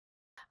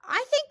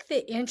I think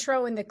the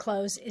intro and the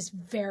close is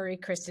very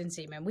Kristen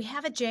Seaman. We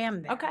have a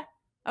jam there.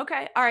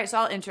 Okay. All right. So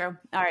I'll intro.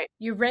 All right.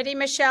 You ready,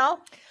 Michelle?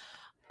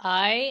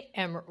 I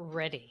am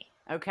ready.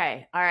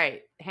 Okay. All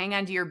right. Hang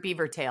on to your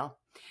beaver tail.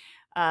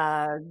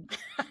 I'm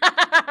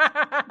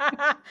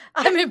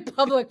in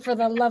public, for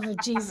the love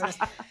of Jesus.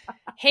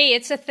 Hey,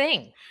 it's a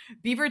thing.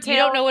 Beaver tail.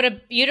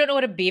 You don't know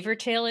what a beaver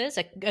tail is?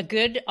 A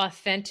good,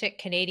 authentic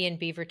Canadian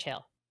beaver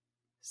tail.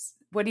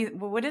 What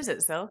is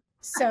it,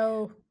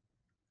 So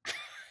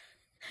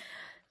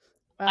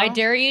well, I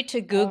dare you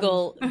to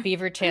Google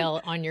beaver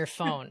tail on your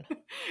phone,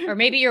 or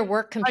maybe your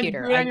work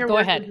computer. Go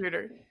ahead.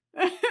 Computer.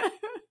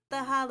 The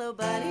Hollow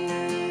Bunny.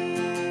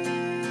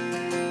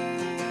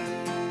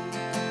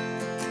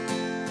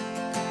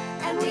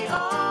 And we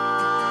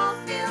all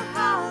feel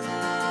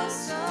hollow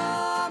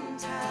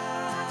sometimes.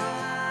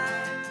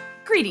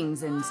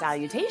 Greetings and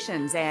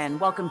salutations, and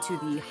welcome to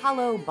the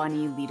Hollow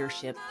Bunny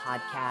Leadership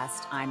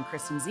Podcast. I'm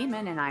Kristen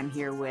Zeman, and I'm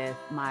here with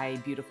my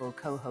beautiful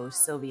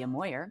co-host, Sylvia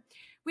Moyer.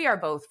 We are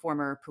both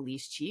former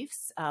police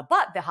chiefs,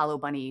 but the Hollow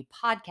Bunny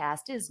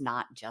podcast is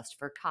not just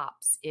for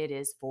cops. It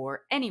is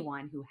for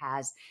anyone who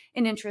has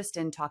an interest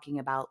in talking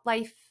about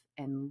life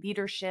and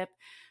leadership,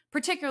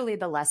 particularly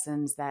the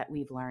lessons that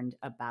we've learned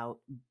about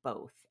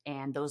both.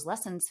 And those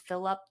lessons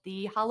fill up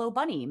the Hollow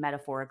Bunny,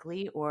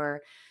 metaphorically,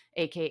 or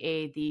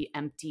AKA the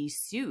empty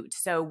suit.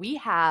 So we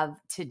have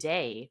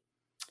today,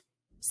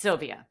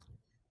 Sylvia.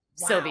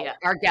 Wow. Sylvia,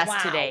 our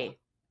guest today.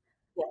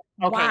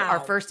 Okay, Wow. Our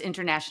first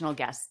international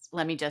guest.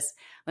 Let me just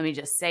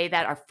say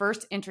that our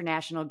first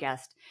international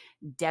guest,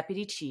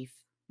 Deputy Chief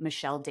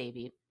Michelle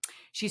Davey.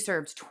 She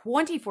served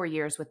 24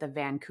 years with the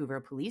Vancouver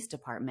Police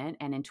Department,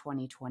 and in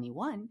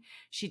 2021,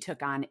 she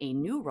took on a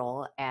new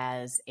role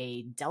as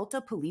a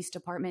Delta Police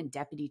Department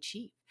Deputy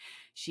Chief.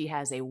 She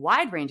has a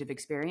wide range of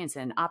experience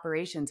in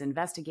operations,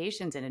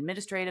 investigations, and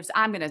administratives.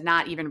 I'm going to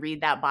not even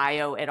read that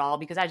bio at all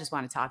because I just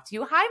want to talk to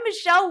you. Hi,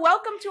 Michelle.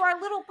 Welcome to our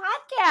little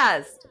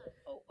podcast.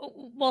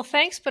 Well,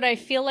 thanks, but I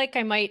feel like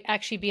I might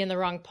actually be in the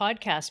wrong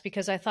podcast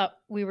because I thought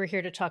we were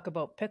here to talk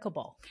about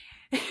pickleball.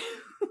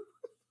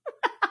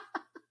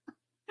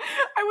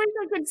 I wish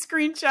I could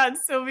screenshot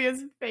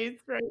Sylvia's face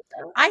right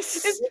now.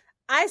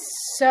 I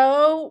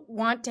so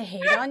want to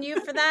hate on you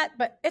for that,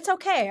 but it's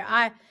okay.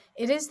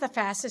 It is the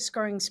fastest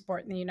growing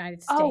sport in the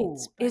United States. Oh,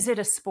 is it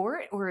a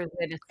sport or is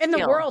it a skill? In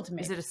the world,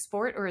 maybe. Is it a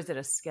sport or is it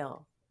a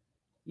skill?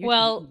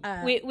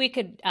 We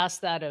could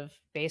ask that of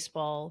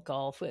baseball,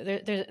 golf.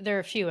 There are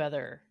a few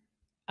other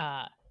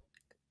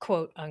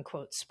quote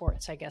unquote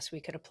sports, I guess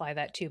we could apply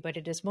that to, but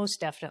it is most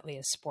definitely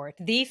a sport.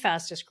 The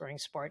fastest growing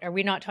sport. Are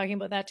we not talking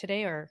about that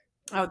today, or?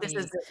 Oh, this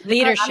is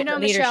leadership. You know,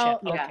 leadership.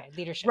 Michelle, Okay,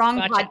 leadership. Wrong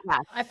Gotcha.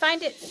 podcast. I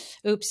find it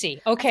Oopsie.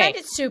 Okay. I find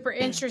it super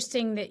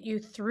interesting that you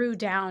threw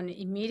down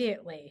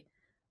immediately.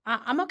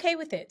 I'm okay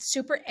with it.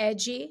 Super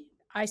edgy.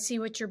 I see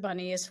what your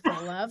bunny is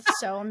full of,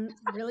 so I'm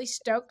really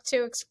stoked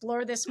to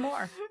explore this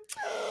more.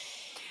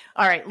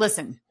 All right,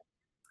 listen.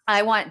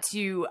 I want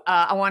to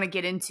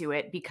get into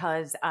it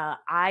because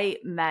I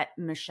met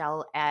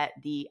Michelle at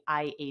the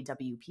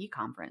IAWP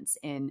conference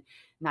in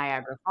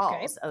Niagara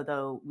Falls,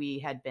 although we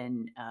had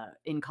been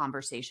in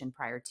conversation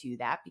prior to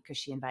that because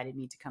she invited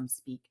me to come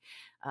speak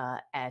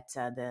at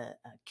the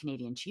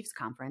Canadian Chiefs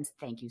Conference.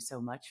 Thank you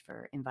so much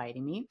for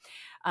inviting me.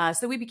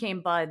 So we became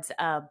buds,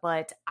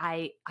 but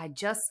I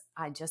just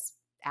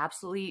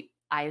absolutely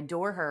I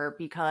adore her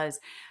because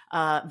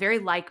very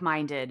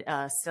like-minded,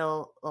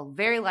 still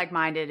very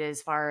like-minded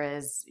as far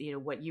as, you know,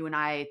 what you and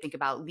I think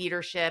about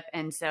leadership.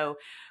 And so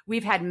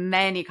we've had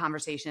many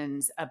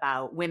conversations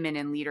about women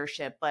in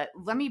leadership, but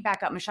let me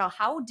back up. Michelle,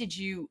 how did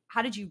you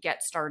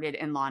get started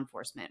in law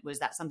enforcement? Was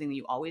that something that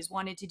you always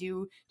wanted to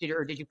do,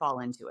 or did you fall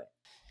into it?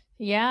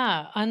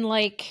 Yeah,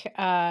 unlike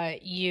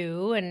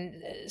you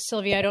and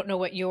Sylvia, I don't know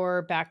what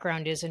your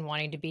background is in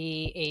wanting to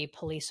be a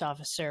police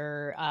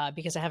officer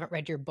because I haven't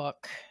read your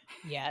book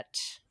yet.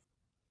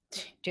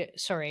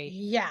 Sorry.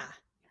 Yeah.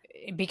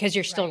 Because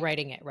you're still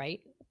writing it, right?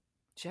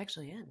 She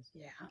actually is.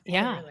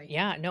 Yeah. Really.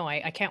 Yeah. No,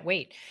 I can't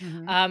wait.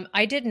 Mm-hmm.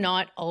 I did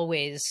not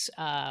always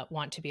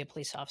want to be a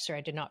police officer.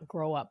 I did not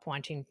grow up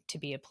wanting to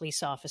be a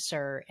police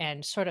officer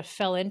and sort of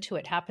fell into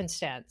it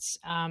happenstance.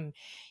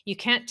 You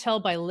can't tell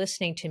by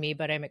listening to me,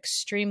 but I'm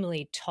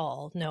extremely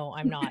tall. No,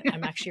 I'm not.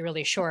 I'm actually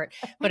really short,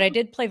 but I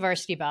did play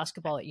varsity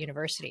basketball at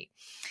university.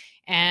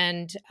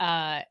 And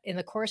in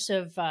the course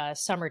of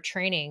summer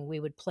training,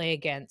 we would play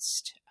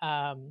against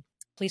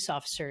police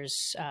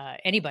officers,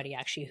 anybody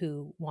actually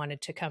who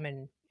wanted to come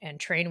and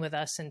train with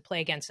us and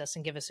play against us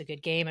and give us a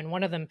good game. And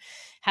one of them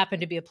happened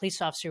to be a police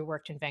officer who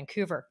worked in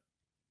Vancouver.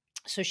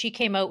 So she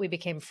came out, we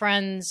became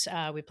friends.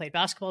 We played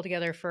basketball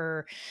together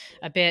for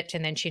a bit.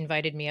 And then she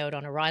invited me out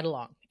on a ride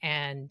along.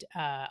 And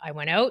I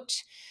went out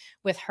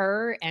with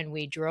her and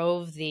we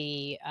drove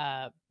the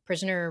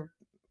prisoner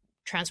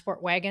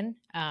transport wagon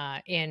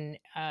in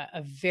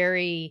a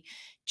very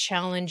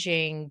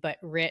challenging but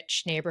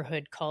rich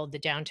neighborhood called the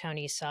downtown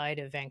east side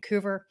of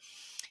Vancouver.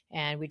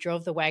 And we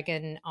drove the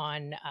wagon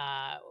on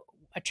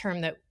a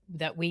term that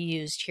that we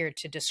used here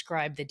to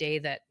describe the day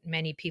that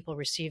many people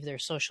receive their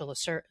social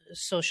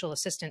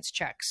assistance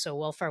checks. So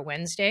Welfare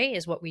Wednesday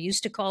is what we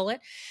used to call it.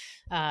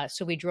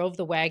 So we drove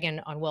the wagon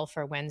on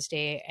Welfare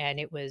Wednesday, and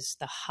it was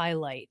the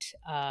highlight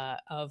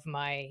of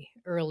my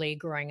early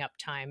growing up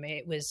time.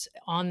 It was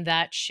on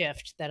that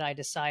shift that I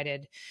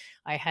decided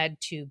I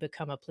had to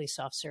become a police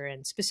officer,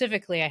 and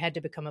specifically I had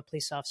to become a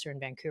police officer in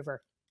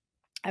Vancouver.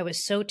 I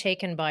was so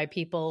taken by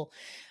people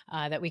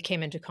that we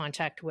came into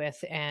contact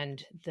with,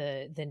 and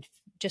the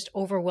just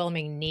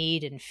overwhelming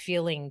need and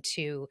feeling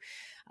to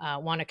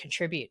want to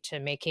contribute to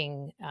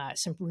making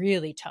some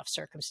really tough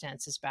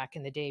circumstances back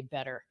in the day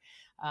better.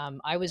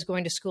 I was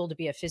going to school to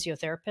be a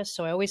physiotherapist,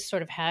 so I always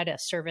sort of had a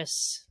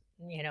service,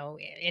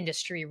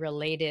 industry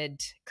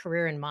related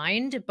career in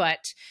mind.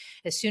 But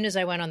as soon as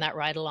I went on that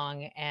ride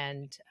along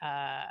and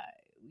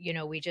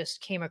we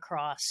just came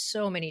across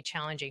so many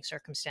challenging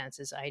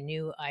circumstances, I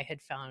knew I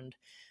had found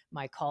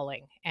my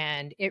calling.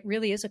 And it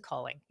really is a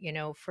calling,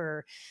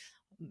 for,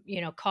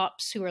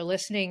 cops who are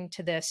listening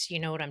to this, you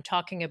know what I'm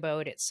talking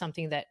about. It's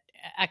something that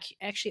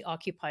actually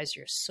occupies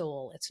your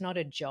soul. It's not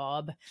a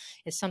job.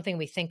 It's something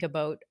we think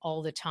about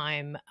all the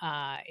time.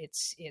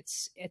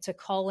 It's a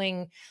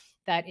calling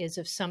that is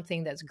of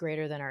something that's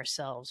greater than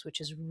ourselves, which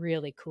is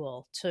really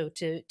cool. So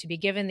to be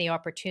given the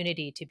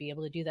opportunity to be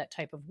able to do that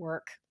type of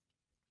work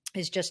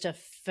is just a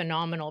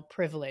phenomenal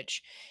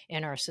privilege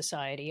in our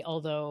society.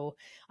 Although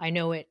I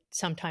know it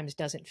sometimes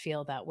doesn't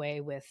feel that way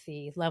with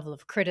the level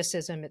of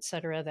criticism, et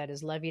cetera, that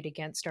is levied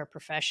against our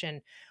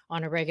profession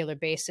on a regular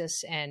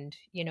basis. And,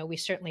 we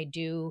certainly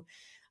do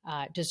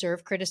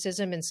deserve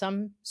criticism in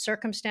some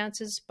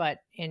circumstances, but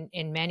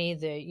in many,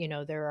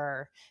 there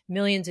are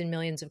millions and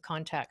millions of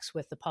contacts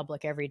with the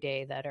public every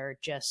day that are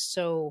just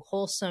so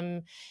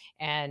wholesome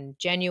and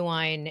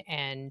genuine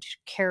and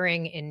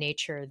caring in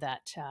nature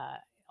that,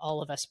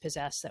 all of us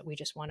possess, that we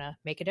just want to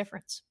make a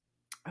difference.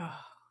 Oh,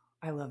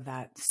 I love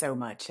that so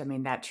much. I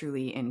mean, that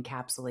truly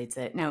encapsulates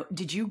it. Now,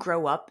 did you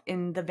grow up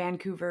in the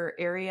Vancouver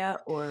area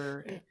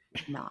or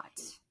not?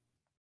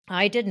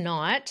 I did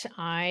not.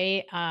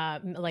 I,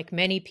 like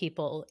many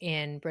people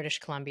in British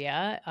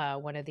Columbia,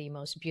 one of the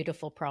most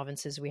beautiful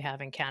provinces we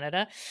have in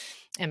Canada,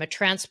 am a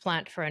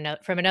transplant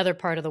from another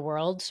part of the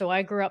world. So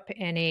I grew up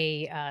in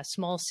a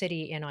small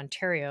city in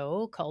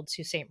Ontario called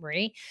Sault Ste.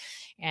 Marie.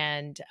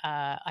 And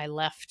I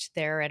left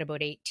there at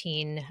about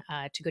 18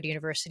 to go to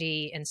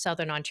university in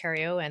Southern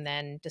Ontario, and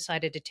then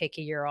decided to take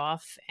a year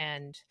off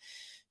and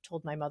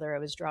told my mother I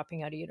was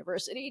dropping out of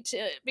university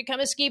to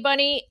become a ski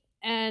bunny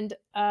and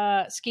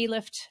ski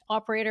lift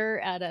operator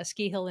at a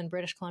ski hill in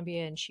British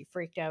Columbia, and she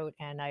freaked out,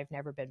 and I've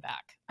never been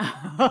back.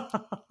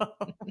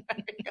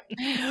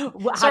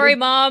 Sorry,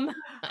 Mom.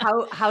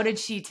 How did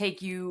she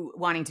take you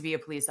wanting to be a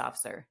police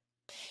officer?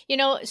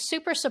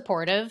 Super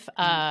supportive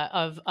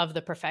of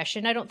the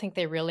profession. I don't think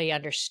they really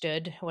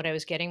understood what I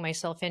was getting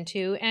myself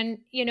into. And,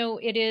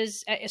 it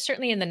is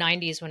certainly in the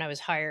 90s when I was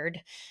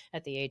hired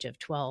at the age of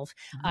 12,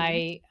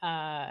 it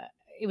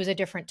was a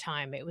different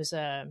time. It was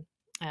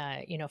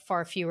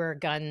far fewer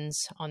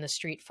guns on the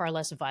street, far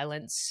less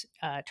violence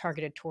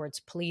targeted towards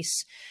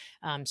police,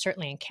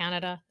 certainly in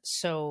Canada.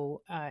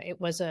 So it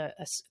was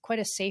quite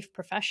a safe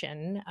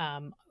profession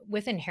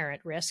with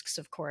inherent risks,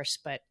 of course,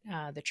 but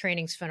the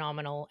training's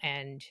phenomenal,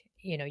 and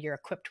you're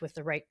equipped with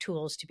the right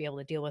tools to be able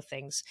to deal with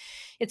things.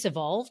 It's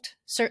evolved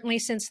certainly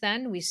since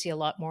then. We see a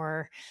lot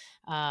more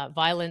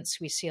violence.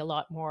 We see a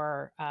lot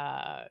more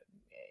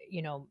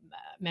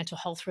mental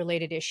health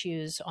related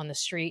issues on the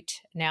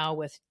street now,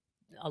 with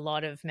a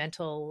lot of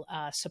mental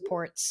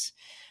supports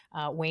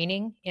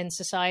waning in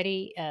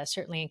society,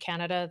 certainly in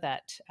Canada,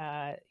 that,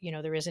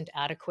 there isn't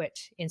adequate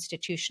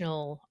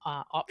institutional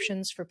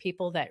options for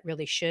people that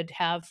really should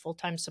have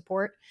full-time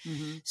support.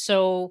 Mm-hmm.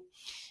 So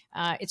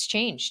it's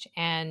changed.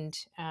 And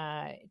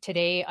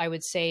today I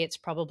would say it's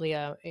probably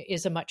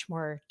is a much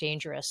more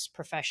dangerous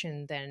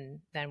profession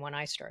than when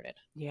I started.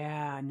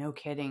 Yeah, no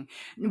kidding.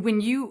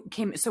 When you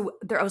came,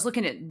 I was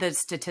looking at the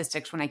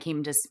statistics when I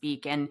came to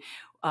speak, and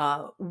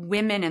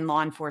women in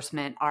law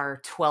enforcement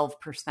are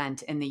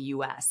 12% in the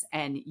US,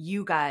 and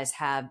you guys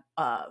have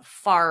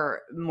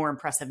far more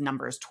impressive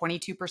numbers,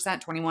 22%,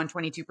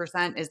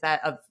 22%. Is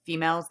that of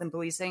females in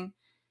policing?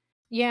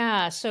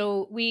 Yeah,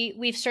 so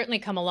we've certainly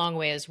come a long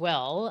way as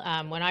well.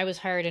 When I was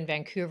hired in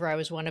Vancouver, I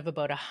was one of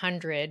about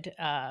 100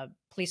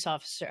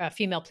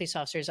 female police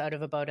officers out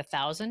of about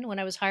 1,000 when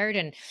I was hired.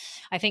 And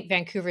I think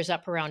Vancouver's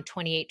up around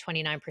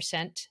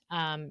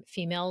 29%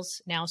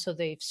 females now. So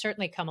they've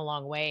certainly come a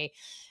long way.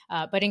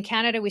 But in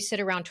Canada, we sit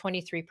around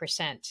 23%.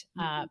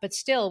 Mm-hmm. But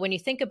still, when you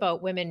think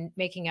about women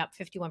making up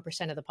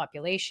 51% of the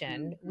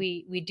population, mm-hmm.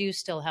 we do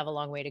still have a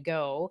long way to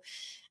go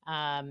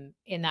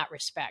in that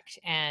respect.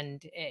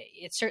 And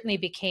it certainly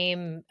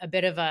became a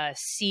bit of a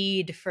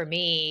seed for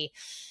me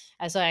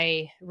as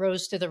I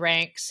rose through the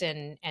ranks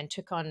and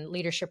took on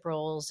leadership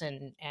roles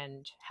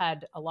and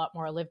had a lot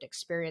more lived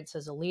experience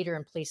as a leader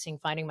in policing,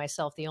 finding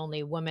myself the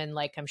only woman,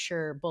 like I'm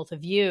sure both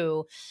of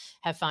you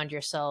have found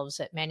yourselves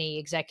at many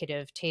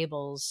executive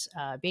tables,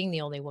 being the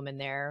only woman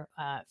there,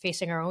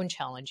 facing our own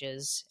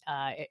challenges,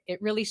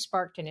 it really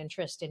sparked an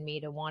interest in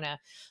me to want to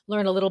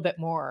learn a little bit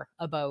more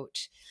about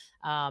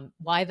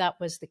why that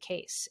was the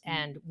case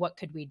and what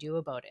could we do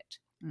about it.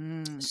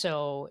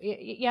 So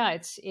yeah,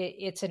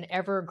 it's an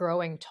ever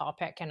growing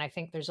topic. And I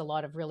think there's a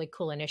lot of really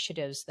cool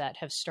initiatives that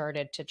have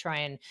started to try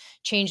and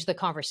change the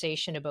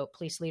conversation about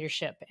police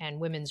leadership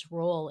and women's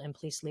role in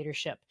police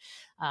leadership,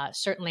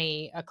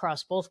 certainly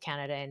across both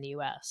Canada and the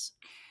US.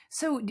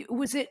 So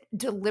was it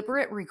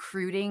deliberate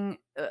recruiting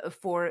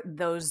for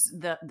those,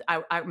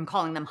 I'm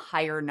calling them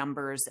higher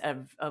numbers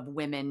of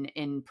women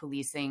in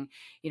policing,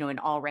 in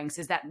all ranks?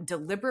 Is that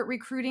deliberate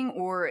recruiting,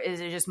 or is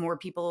it just more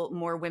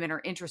women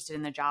are interested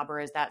in the job, or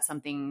is that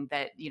something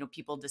that,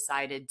 people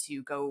decided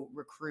to go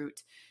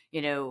recruit,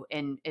 in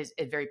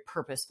a very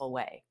purposeful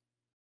way?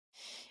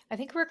 I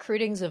think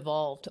recruiting's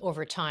evolved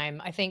over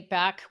time. I think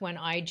back when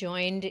I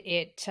joined,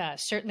 it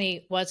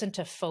certainly wasn't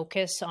a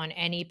focus on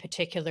any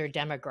particular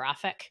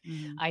demographic.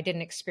 I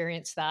didn't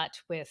experience that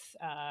with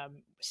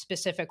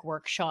specific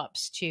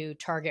workshops to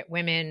target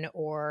women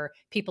or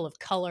people of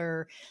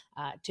color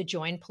to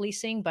join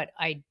policing, but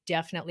I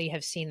definitely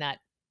have seen that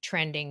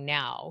trending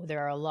now. There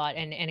are a lot,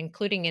 and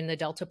including in the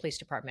Delta Police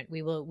Department,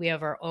 we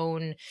have our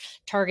own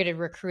targeted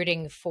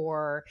recruiting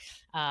for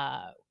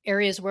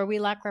areas where we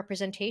lack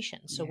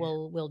representation. So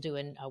we'll do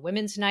a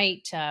women's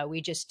night. We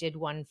just did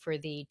one for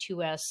the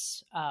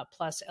 2S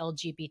plus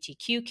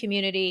LGBTQ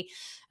community.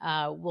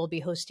 We'll be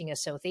hosting a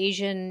South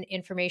Asian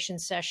information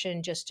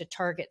session just to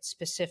target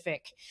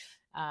specific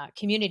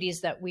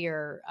communities that we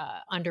are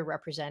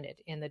underrepresented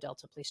in the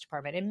Delta Police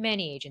Department, and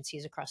many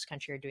agencies across the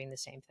country are doing the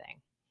same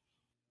thing.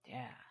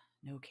 Yeah,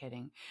 no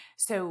kidding.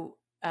 So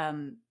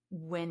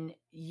when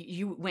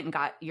you went and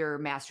got your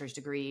master's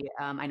degree,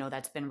 I know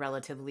that's been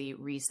relatively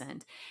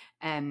recent.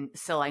 And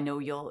so I know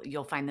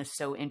you'll find this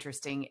so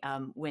interesting.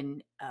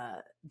 When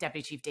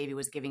Deputy Chief Davey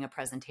was giving a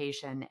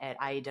presentation at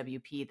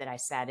IAWP that I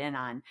sat in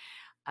on,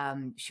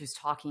 she was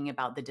talking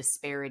about the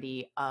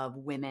disparity of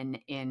women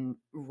in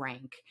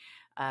rank.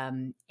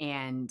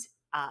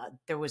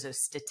 There was a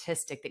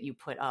statistic that you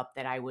put up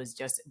that I was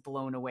just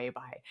blown away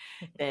by,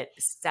 that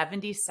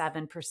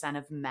 77%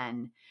 of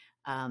men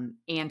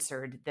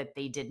answered that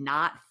they did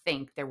not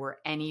think there were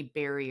any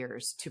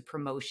barriers to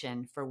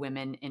promotion for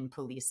women in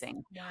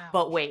policing. Wow.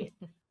 But wait,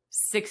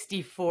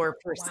 64%,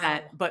 Wow.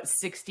 but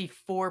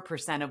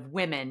 64% of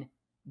women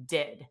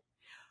did.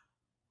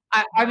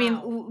 Wow. I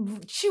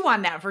mean, chew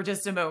on that for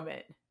just a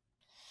moment.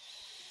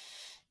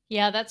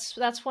 Yeah,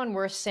 that's one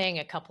worth saying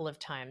a couple of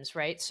times,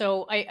 right?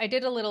 So I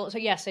did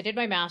yes, I did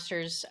my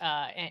master's,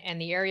 and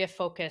the area of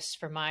focus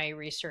for my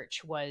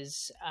research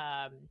was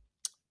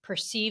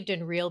perceived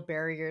and real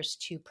barriers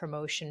to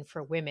promotion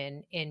for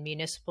women in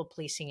municipal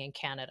policing in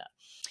Canada.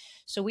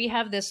 So we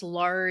have this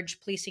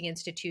large policing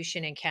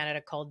institution in Canada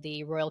called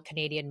the Royal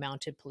Canadian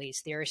Mounted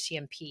Police, the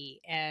RCMP.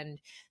 And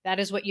that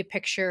is what you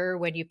picture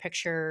when you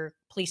picture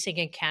policing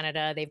in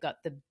Canada. They've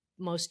got the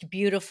most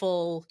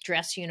beautiful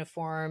dress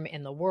uniform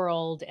in the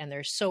world, and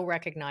they're so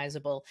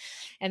recognizable.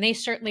 And they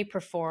certainly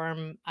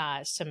perform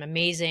some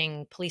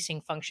amazing policing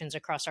functions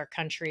across our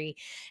country.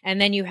 And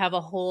then you have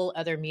a whole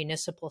other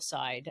municipal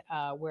side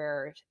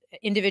where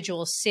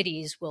individual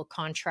cities will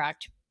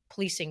contract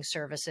policing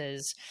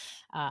services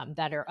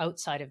that are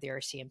outside of the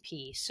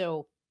RCMP.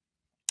 So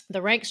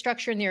the rank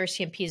structure in the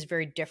RCMP is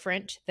very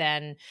different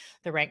than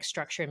the rank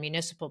structure in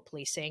municipal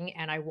policing,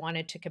 and I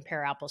wanted to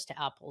compare apples to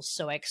apples.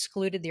 So I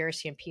excluded the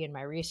RCMP in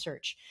my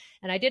research.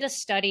 And I did a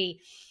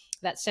study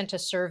that sent a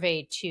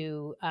survey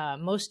to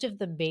most of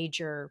the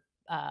major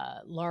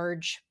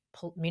large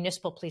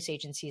municipal police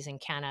agencies in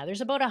Canada. There's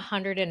about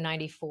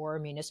 194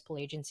 municipal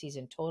agencies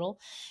in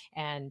total.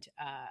 And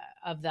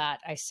of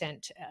that, I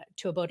sent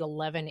to about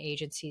 11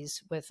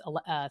 agencies with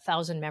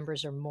 1,000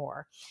 members or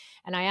more.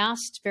 And I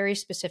asked very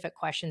specific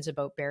questions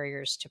about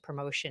barriers to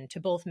promotion to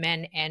both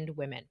men and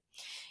women.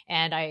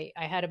 And I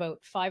had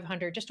about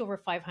 500, just over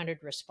 500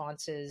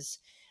 responses.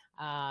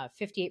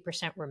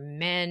 58% were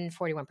men,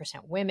 41%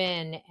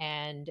 women.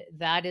 And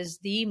that is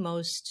the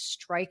most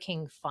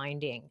striking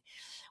finding,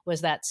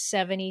 was that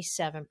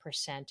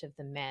 77% of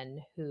the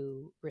men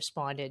who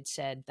responded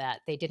said that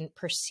they didn't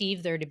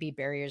perceive there to be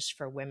barriers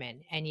for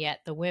women. And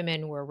yet the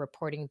women were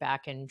reporting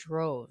back in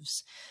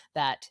droves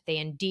that they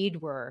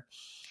indeed were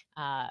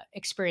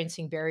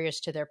experiencing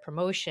barriers to their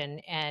promotion.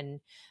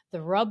 And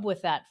the rub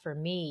with that for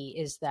me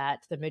is that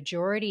the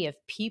majority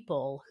of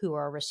people who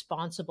are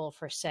responsible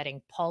for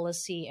setting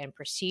policy and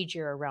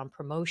procedure around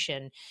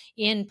promotion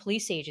in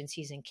police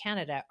agencies in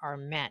Canada are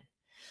men.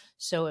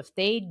 So if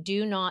they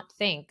do not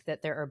think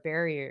that there are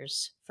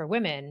barriers for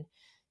women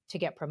to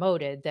get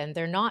promoted, then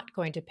they're not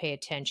going to pay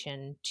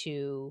attention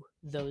to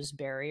those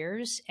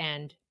barriers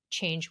and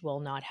change will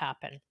not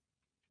happen.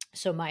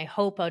 So my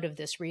hope out of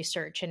this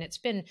research, and it's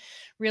been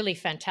really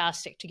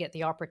fantastic to get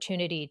the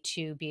opportunity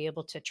to be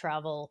able to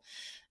travel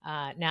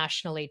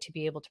nationally to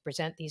be able to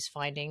present these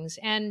findings.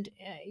 And,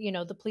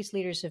 the police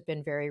leaders have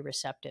been very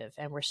receptive,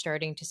 and we're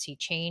starting to see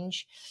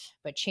change,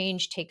 but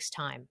change takes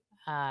time.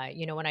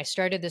 When I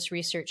started this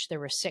research, there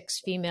were 6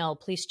 female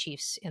police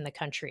chiefs in the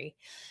country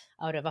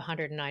out of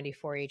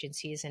 194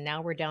 agencies, and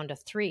now we're down to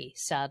 3,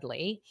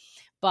 sadly.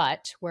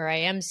 But where I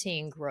am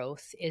seeing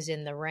growth is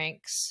in the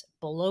ranks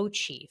below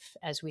chief,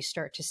 as we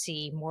start to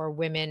see more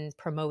women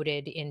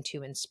promoted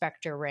into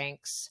inspector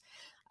ranks,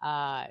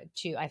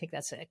 to, I think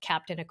that's a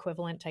captain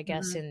equivalent, I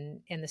guess,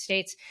 in the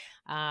States,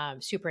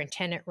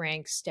 superintendent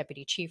ranks,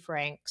 deputy chief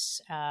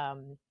ranks.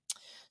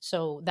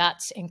 So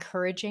that's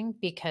encouraging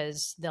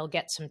because they'll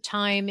get some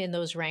time in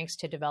those ranks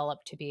to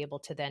develop to be able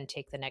to then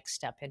take the next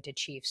step into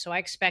chief. So I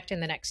expect in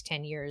the next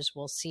 10 years,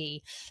 we'll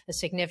see a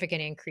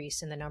significant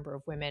increase in the number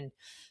of women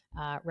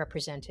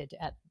represented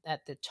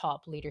at the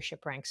top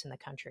leadership ranks in the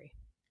country.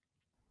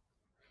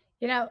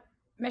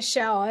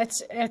 Michelle,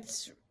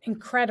 it's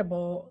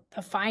incredible,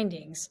 the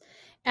findings.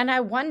 And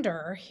I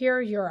wonder, here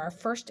you're our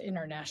first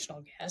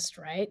international guest,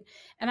 right?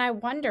 And I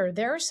wonder,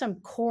 there are some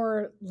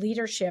core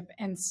leadership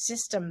and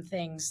system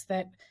things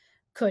that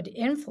could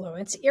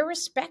influence,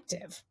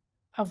 irrespective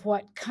of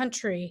what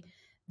country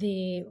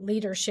the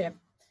leadership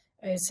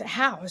is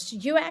housed.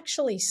 You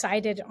actually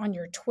cited on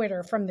your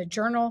Twitter from the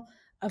Journal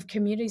of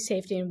Community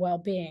Safety and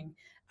Wellbeing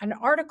an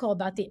article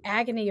about the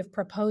agony of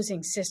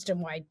proposing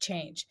system-wide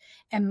change.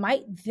 And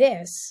might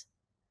this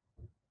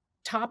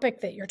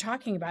topic that you're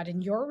talking about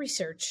in your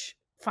research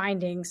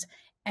findings,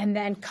 and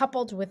then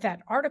coupled with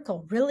that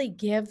article, really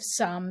give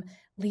some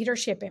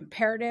leadership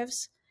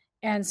imperatives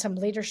and some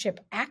leadership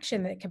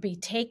action that could be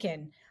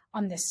taken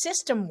on the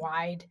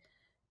system-wide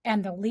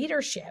and the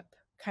leadership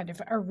kind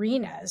of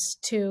arenas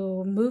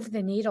to move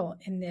the needle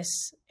in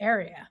this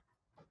area?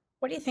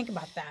 What do you think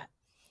about that?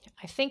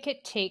 I think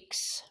it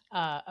takes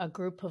a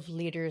group of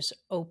leaders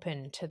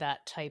open to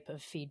that type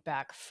of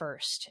feedback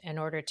first in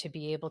order to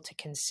be able to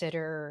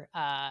consider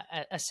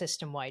a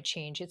system-wide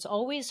change. It's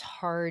always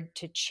hard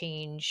to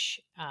change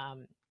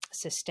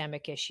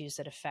systemic issues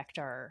that affect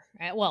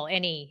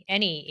any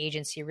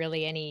agency,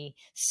 really any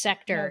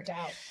sector. No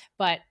doubt.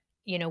 But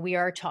we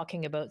are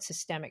talking about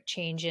systemic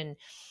change, and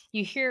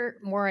you hear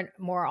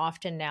more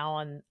often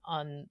now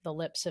on the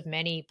lips of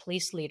many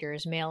police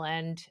leaders, male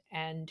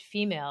and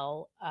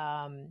female,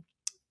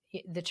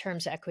 the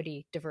terms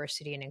equity,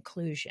 diversity, and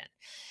inclusion.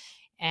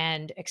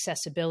 And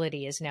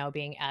accessibility is now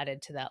being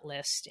added to that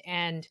list.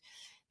 And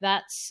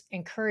that's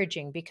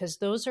encouraging because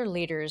those are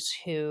leaders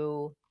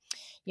who,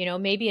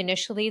 maybe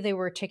initially they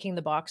were ticking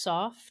the box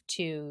off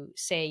to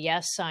say,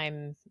 yes,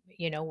 I'm,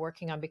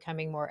 working on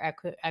becoming more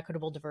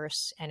equitable,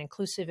 diverse, and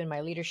inclusive in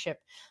my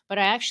leadership. But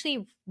I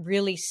actually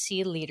really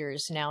see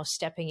leaders now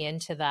stepping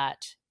into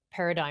that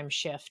paradigm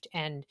shift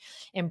and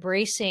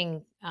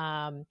embracing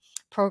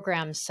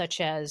programs such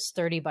as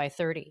 30 by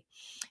 30.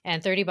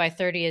 And 30 by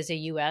 30 is a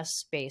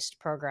US based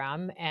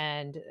program.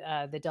 And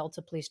the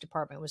Delta Police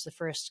Department was the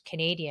first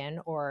Canadian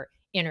or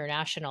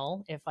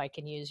international, if I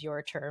can use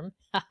your term.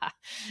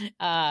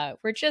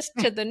 We're just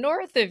to the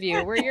north of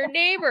you. We're your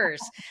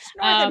neighbors.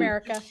 North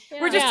America.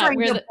 We're just trying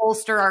to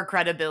bolster our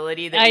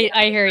credibility. That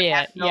I hear you.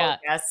 Yeah.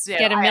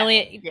 Get a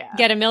million,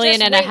 get a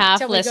million and a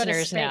half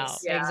listeners now.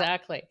 Yeah.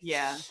 Exactly.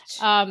 Yeah.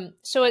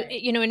 So,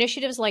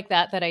 initiatives like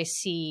that I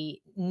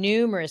see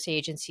numerous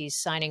agencies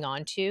signing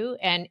on to,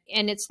 and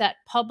it's that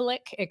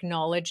public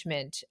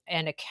acknowledgement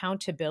and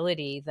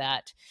accountability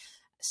that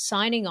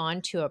signing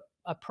on to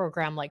a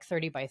program like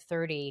 30 by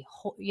 30,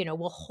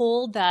 will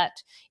hold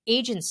that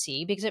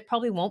agency, because it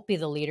probably won't be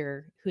the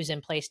leader who's in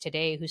place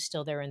today, who's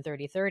still there in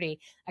 30-30,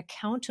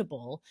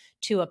 accountable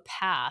to a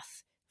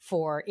path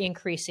for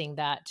increasing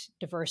that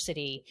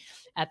diversity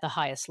at the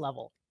highest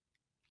level.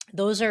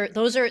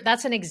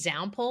 That's an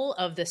example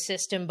of the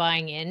system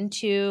buying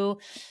into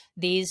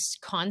these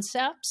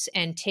concepts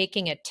and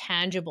taking a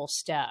tangible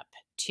step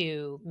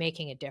to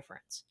making a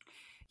difference.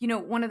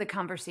 One of the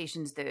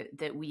conversations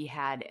that we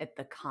had at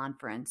the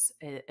conference,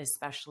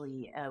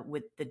 especially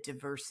with the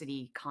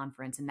diversity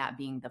conference and that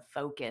being the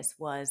focus,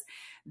 was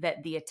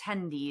that the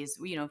attendees,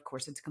 of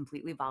course, it's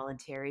completely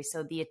voluntary.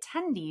 So the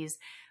attendees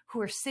who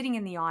are sitting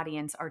in the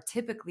audience are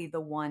typically the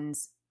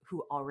ones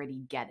who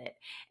already get it.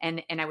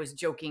 And I was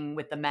joking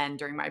with the men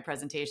during my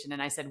presentation,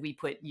 and I said, we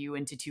put you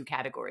into 2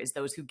 categories,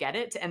 those who get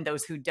it and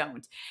those who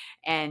don't.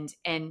 And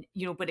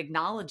but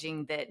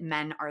acknowledging that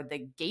men are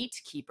the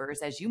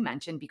gatekeepers, as you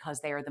mentioned,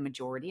 because they are the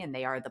majority and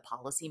they are the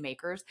policy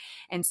makers.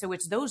 And so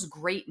it's those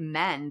great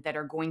men that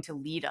are going to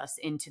lead us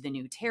into the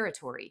new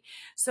territory.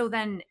 So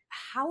then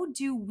how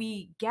do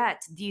we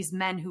get these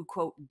men who,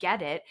 quote,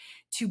 get it,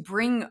 to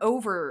bring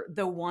over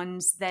the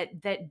ones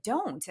that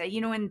don't,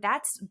 and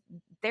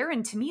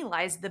therein to me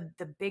lies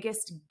the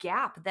biggest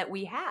gap that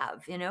we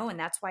have, and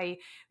that's why,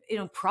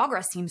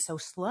 progress seems so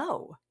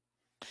slow.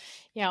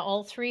 Yeah,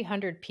 all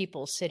 300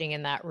 people sitting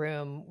in that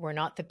room were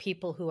not the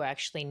people who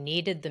actually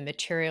needed the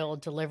material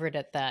delivered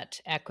at that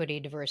equity,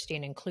 diversity,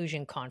 and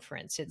inclusion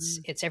conference.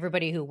 It's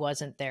everybody who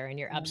wasn't there, and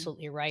you're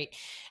absolutely right.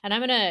 And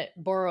I'm going to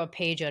borrow a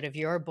page out of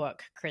your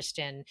book,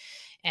 Kristen,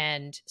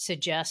 and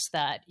suggest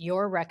that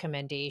your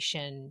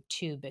recommendation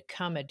to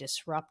become a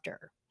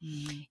disruptor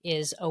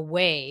is a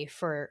way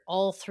for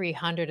all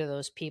 300 of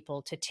those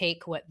people to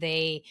take what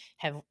they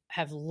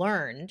have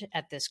learned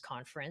at this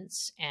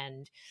conference.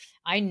 And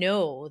I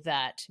know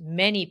that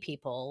many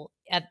people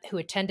who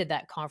attended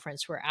that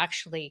conference were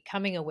actually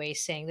coming away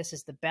saying, this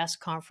is the best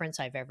conference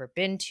I've ever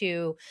been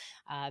to.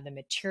 The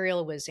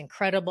material was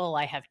incredible.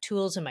 I have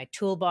tools in my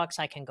toolbox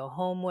I can go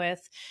home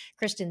with.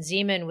 Kristen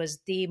Zeman was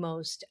the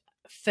most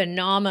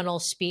phenomenal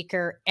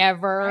speaker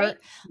ever.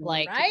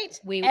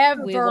 We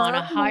want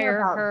to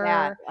hire her.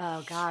 That.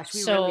 Oh gosh,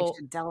 we really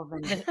should delve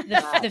into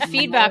the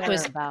feedback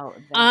was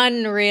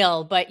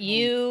unreal. But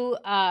you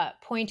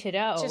pointed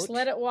out, just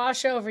let it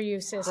wash over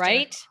you, sister.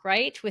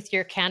 Right, with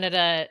your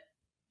Canada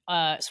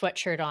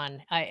sweatshirt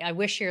on. I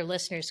wish your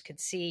listeners could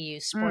see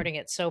you sporting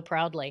it so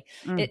proudly.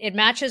 It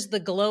matches the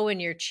glow in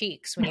your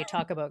cheeks when you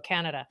talk about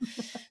Canada.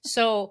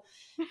 So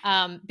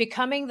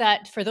becoming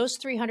that, for those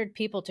 300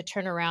 people to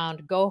turn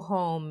around, go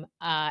home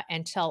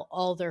and tell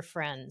all their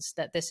friends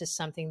that this is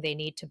something they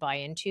need to buy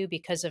into,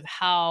 because of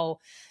how,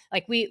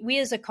 like, we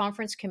as a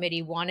conference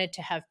committee wanted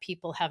to have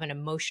people have an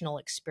emotional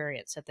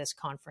experience at this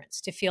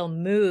conference, to feel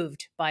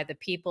moved by the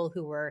people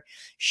who were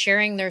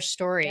sharing their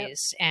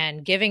stories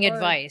and giving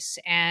advice.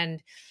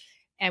 And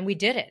we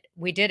did it.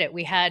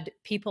 We had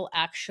people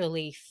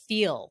actually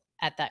feel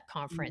at that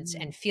conference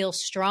and feel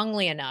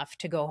strongly enough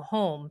to go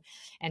home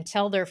and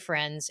tell their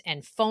friends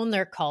and phone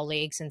their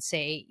colleagues and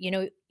say,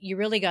 you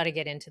really got to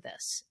get into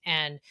this.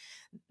 And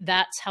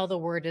that's how the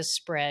word is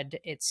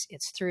spread. It's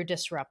through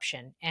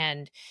disruption.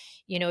 And,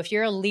 if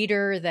you're a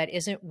leader that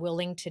isn't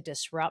willing to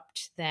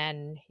disrupt,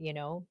 then,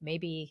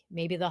 maybe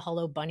the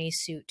Hello Bunny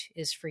suit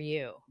is for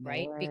you,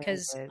 right?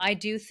 Because I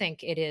do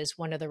think it is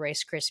one of the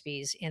Rice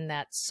Krispies in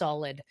that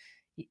solid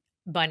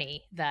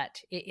bunny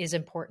that is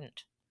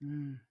important.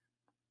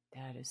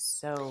 That is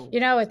so...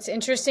 it's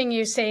interesting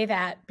you say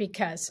that,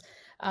 because,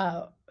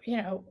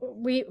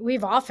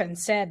 we've often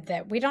said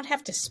that we don't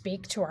have to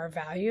speak to our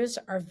values.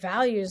 Our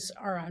values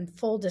are on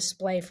full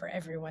display for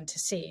everyone to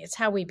see. It's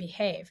how we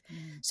behave.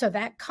 So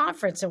that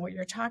conference and what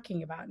you're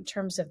talking about in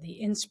terms of the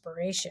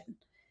inspiration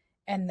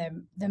and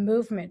the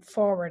movement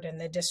forward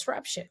and the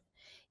disruption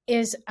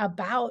is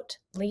about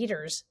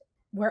leaders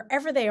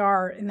wherever they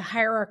are in the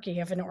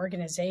hierarchy of an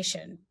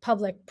organization,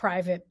 public,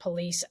 private,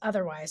 police,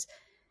 otherwise,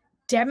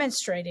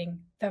 demonstrating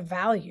the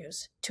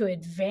values to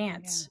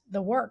advance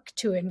the work,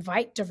 to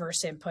invite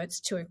diverse inputs,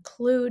 to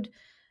include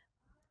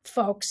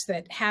folks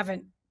that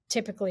haven't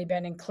typically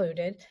been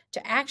included,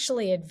 to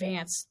actually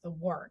advance the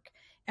work.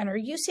 And are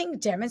you seeing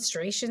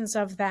demonstrations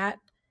of that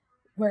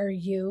where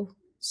you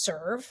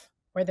serve,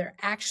 where they're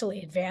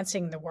actually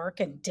advancing the work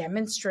and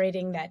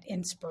demonstrating that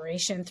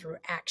inspiration through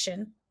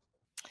action?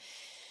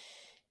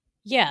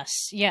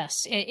 Yes.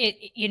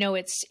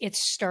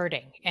 It's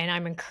starting, and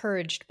I'm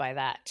encouraged by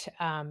that.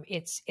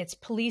 It's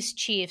police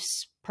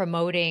chiefs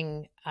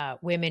promoting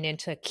women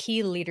into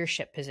key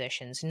leadership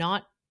positions,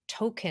 not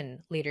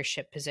token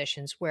leadership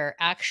positions, where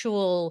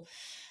actual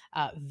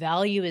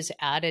value is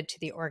added to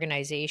the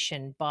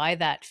organization by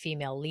that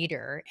female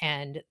leader,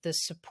 and the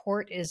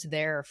support is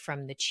there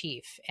from the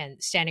chief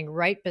and standing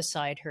right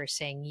beside her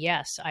saying,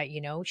 yes,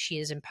 she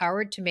is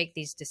empowered to make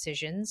these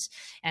decisions,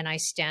 and I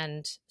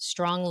stand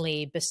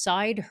strongly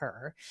beside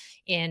her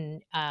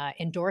in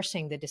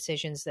endorsing the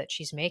decisions that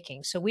she's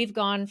making. So we've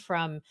gone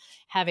from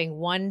having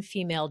one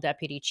female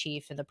deputy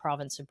chief in the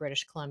province of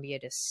British Columbia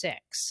to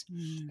 6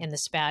 in the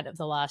span of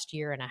the last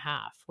year and a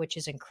half, which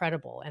is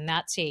incredible. And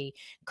that's a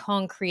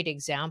concrete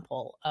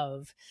example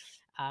of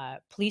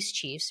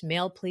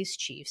male police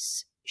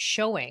chiefs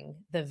showing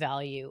the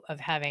value of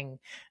having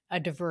a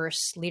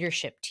diverse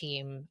leadership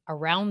team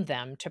around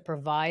them to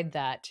provide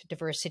that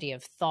diversity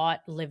of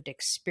thought, lived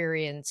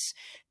experience,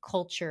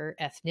 culture,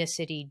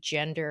 ethnicity,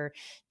 gender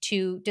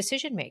to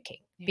decision making.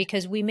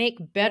 Because we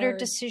make better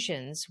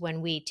decisions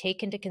when we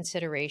take into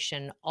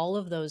consideration all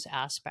of those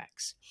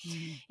aspects.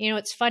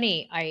 It's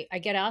funny. I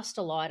get asked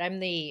a lot.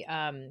 I'm the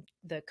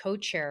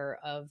co-chair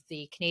of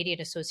the Canadian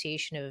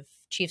Association of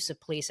Chiefs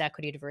of Police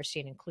Equity,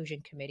 Diversity, and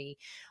Inclusion Committee,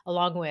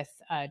 along with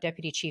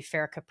Deputy Chief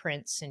Farrika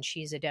Prince, and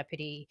she's a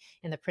deputy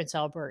in the Prince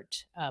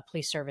Albert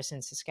Police Service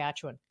in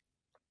Saskatchewan.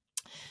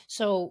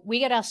 So we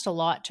get asked a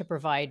lot to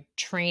provide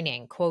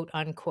training, quote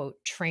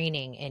unquote,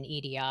 training in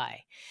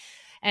EDI.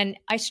 And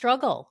I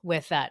struggle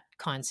with that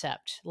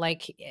concept.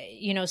 Like,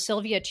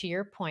 Sylvia, to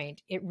your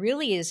point, it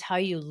really is how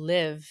you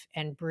live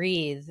and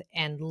breathe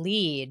and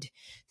lead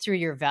through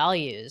your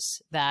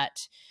values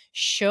that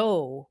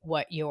show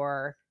what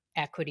your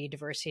equity,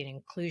 diversity, and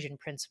inclusion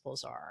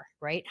principles are,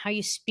 right? How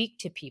you speak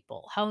to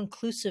people, how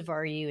inclusive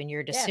are you in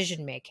your Yes.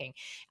 decision making?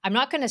 I'm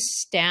not going to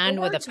stand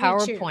The with a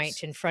words we PowerPoint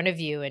choose. in front of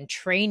you and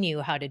train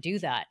you how to do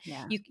that.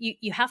 Yeah.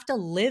 You have to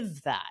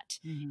live that.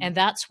 Mhm. And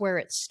that's where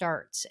it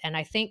starts. And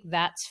I think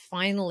that's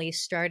finally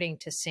starting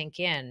to sink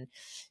in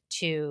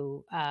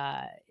to,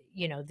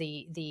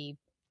 the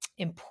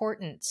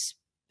importance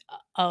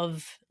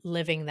of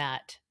living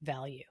that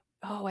value.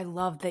 Oh, I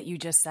love that you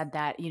just said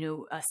that.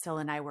 Estelle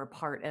and I were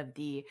part of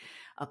the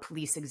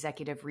Police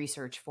Executive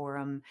Research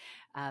Forum,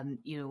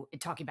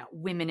 talking about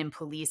women in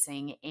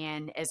policing.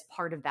 And as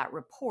part of that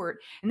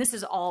report, and this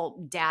is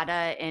all data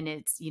and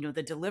it's,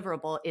 the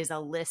deliverable is a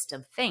list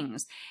of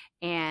things.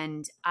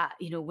 And,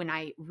 when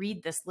I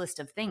read this list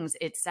of things,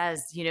 it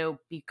says,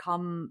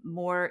 become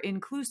more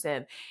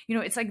inclusive.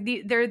 It's like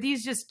there are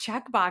these just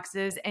check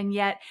boxes. And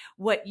yet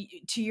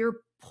to your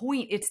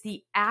point, it's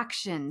the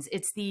actions,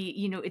 it's the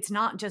it's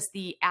not just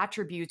the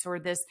attributes or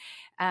this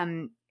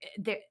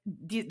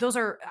those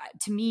are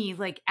to me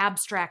like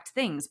abstract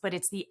things, but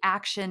it's the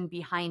action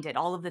behind it,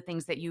 all of the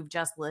things that you've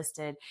just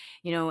listed,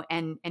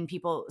 and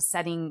people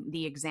setting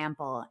the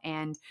example.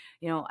 And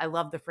I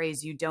love the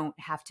phrase, you don't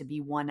have to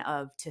be one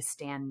of to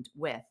stand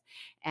with,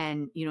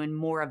 and and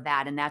more of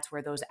that, and that's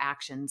where those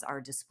actions are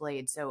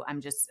displayed. So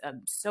I'm just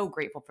so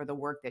grateful for the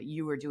work that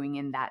you are doing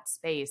in that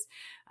space.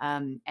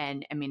 And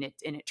I mean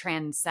it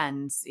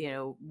transcends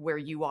where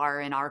you are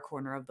in our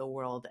corner of the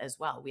world as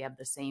well. We have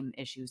the same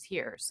issues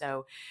here.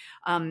 So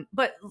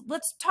but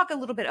let's talk a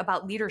little bit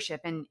about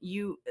leadership. And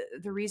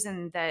the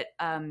reason that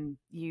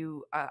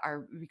you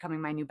are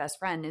becoming my new best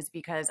friend is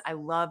because I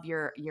love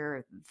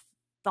your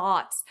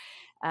thoughts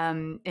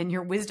and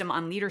your wisdom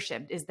on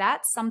leadership. Is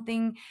that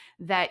something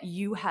that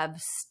you have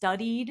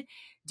studied?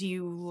 Do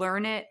you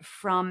learn it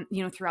from,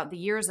 throughout the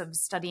years of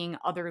studying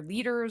other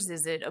leaders?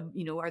 Is it,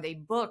 are they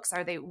books?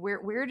 Are they,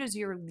 where does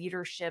your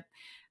leadership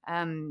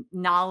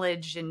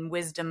knowledge and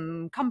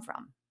wisdom come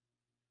from?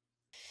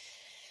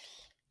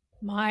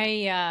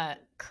 My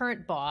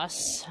current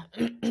boss,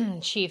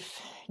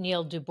 Chief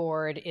Neil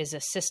Dubord, is a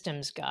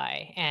systems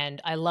guy, and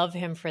I love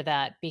him for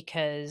that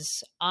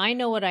because I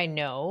know what I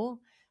know,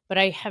 but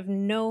I have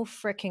no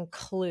frickin'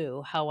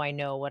 clue how I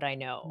know what I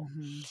know.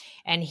 Mm-hmm.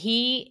 And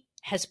he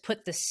has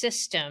put the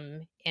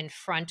system in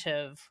front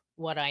of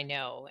what I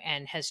know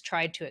and has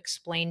tried to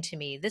explain to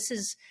me, this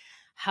is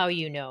how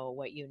you know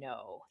what you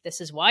know.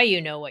 This is why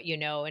you know what you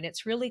know. And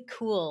it's really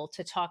cool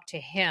to talk to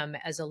him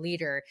as a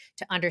leader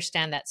to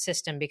understand that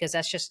system, because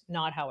that's just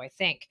not how I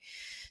think.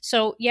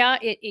 So yeah,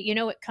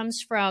 it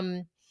comes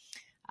from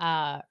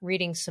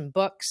reading some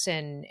books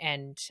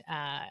and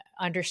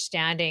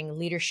understanding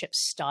leadership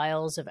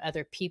styles of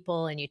other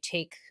people, and you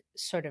take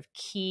sort of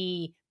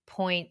key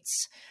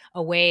points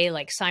away,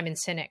 like Simon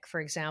Sinek, for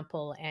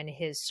example, and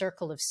his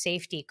circle of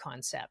safety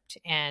concept,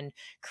 and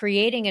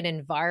creating an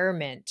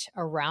environment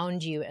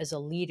around you as a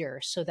leader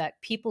so that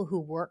people who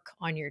work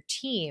on your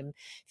team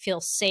feel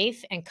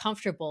safe and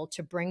comfortable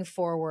to bring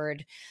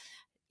forward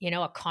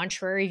a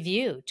contrary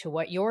view to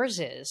what yours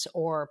is,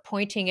 or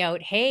pointing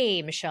out,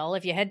 hey, Michelle,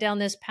 if you head down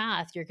this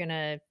path, you're going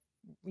to,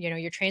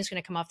 your train's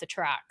going to come off the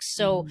tracks.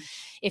 So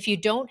if you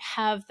don't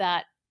have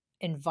that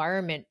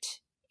environment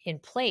in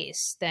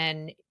place,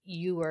 then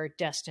you are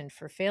destined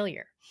for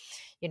failure.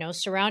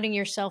 Surrounding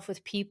yourself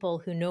with people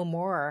who know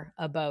more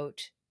about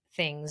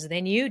things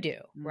than you do,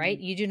 right?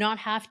 You do not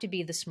have to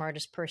be the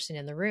smartest person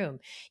in the room.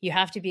 You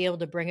have to be able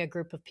to bring a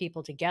group of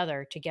people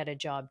together to get a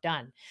job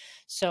done.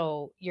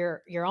 So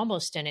you're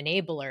almost an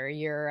enabler,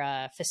 you're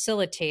a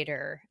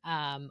facilitator,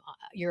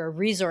 you're a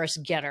resource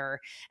getter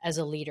as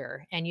a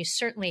leader, and you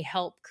certainly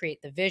help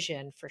create the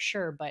vision for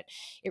sure, but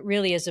it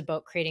really is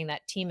about creating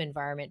that team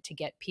environment to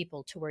get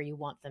people to where you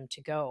want them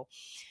to go.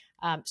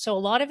 So a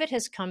lot of it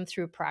has come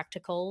through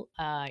practical.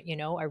 I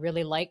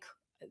really like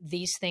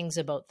these things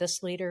about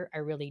this leader. I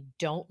really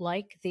don't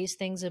like these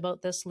things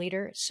about this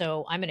leader.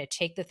 So I'm going to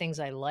take the things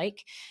I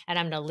like and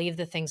I'm going to leave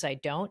the things I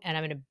don't. And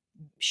I'm going to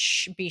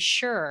be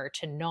sure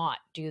to not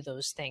do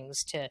those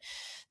things to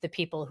the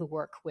people who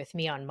work with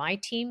me on my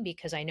team,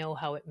 because I know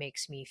how it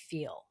makes me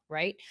feel,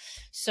 right?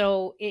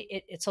 So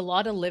it's a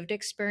lot of lived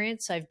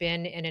experience. I've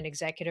been in an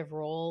executive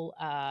role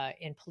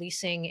in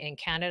policing in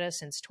Canada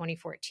since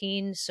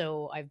 2014.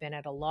 So I've been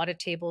at a lot of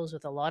tables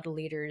with a lot of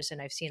leaders,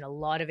 and I've seen a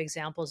lot of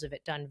examples of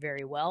it done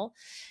very well.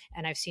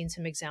 And I've seen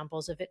some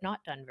examples of it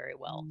not done very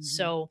well.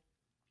 So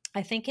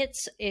I think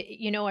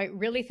I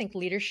really think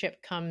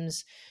leadership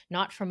comes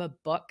not from a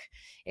book.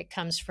 It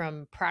comes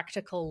from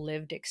practical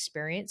lived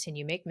experience, and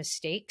you make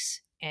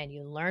mistakes and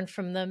you learn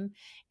from them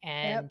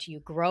and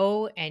you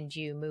grow and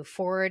you move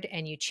forward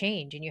and you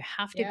change, and you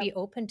have to be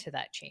open to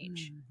that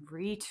change.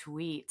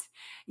 Retweet,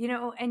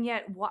 and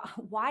yet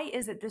why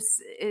is it this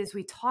is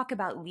we talk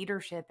about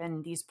leadership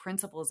and these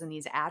principles and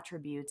these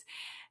attributes,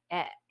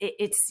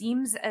 it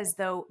seems as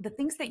though the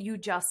things that you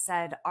just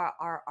said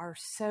are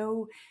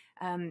so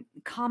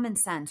common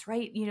sense,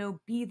 right?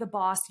 Be the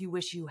boss you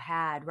wish you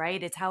had,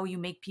 right? It's how you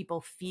make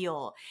people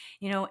feel,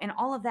 and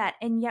all of that.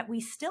 And yet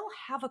we still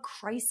have a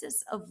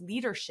crisis of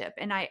leadership.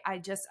 And I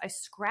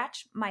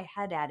scratch my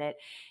head at it,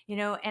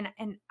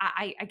 and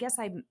I guess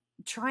I'm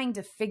trying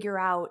to figure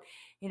out,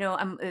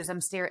 as I'm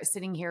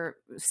sitting here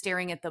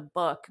staring at the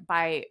book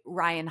by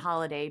Ryan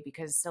Holiday,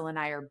 because Syl and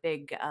I are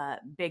big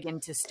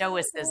into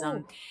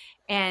Stoicism. Oh.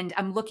 And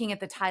I'm looking at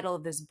the title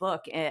of this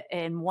book,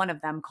 and one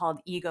of them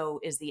called Ego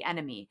is the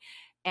Enemy.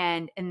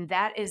 And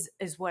that is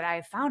what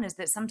I found, is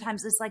that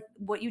sometimes it's like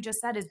what you just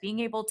said, is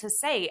being able to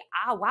say,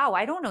 wow,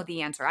 I don't know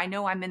the answer. I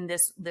know I'm in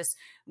this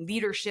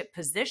leadership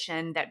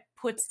position that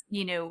puts,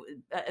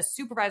 a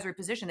supervisory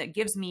position that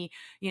gives me,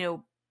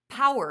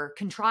 power,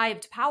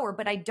 contrived power,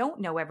 but I don't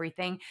know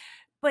everything.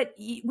 But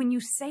when you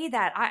say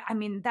that, I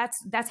mean,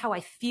 that's how I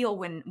feel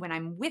when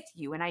I'm with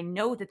you, and I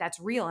know that that's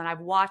real. And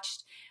I've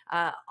watched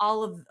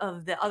all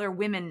of the other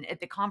women at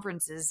the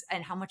conferences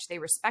and how much they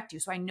respect you.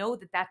 So I know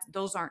that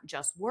those aren't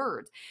just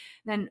words.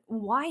 Then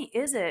why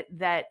is it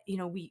that,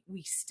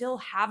 we still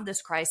have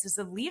this crisis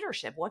of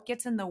leadership? What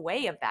gets in the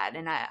way of that?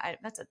 And I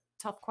that's a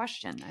tough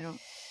question.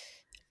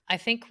 I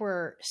think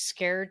we're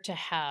scared to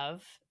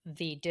have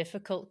the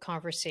difficult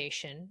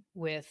conversation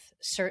with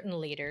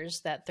certain leaders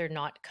that they're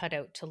not cut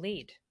out to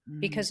lead,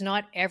 because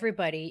not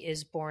everybody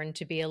is born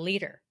to be a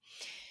leader.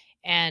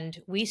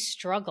 And we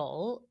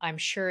struggle, I'm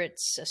sure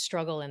it's a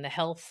struggle in the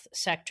health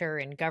sector,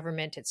 in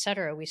government, et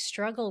cetera. We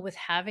struggle with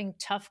having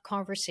tough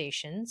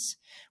conversations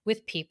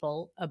with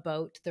people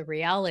about the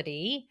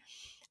reality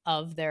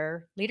of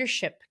their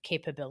leadership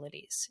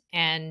capabilities.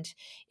 And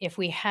if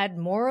we had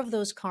more of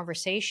those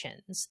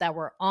conversations that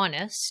were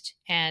honest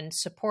and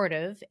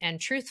supportive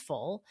and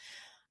truthful,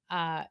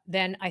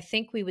 then I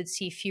think we would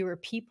see fewer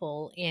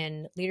people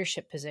in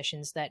leadership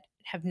positions that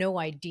have no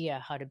idea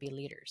how to be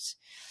leaders.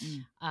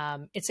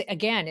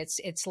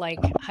 It's like,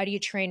 how do you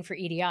train for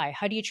EDI?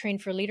 How do you train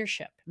for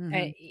leadership?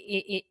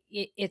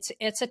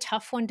 It's a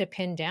tough one to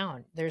pin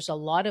down. There's a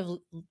lot of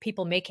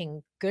people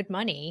making good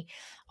money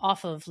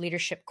off of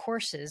leadership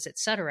courses, et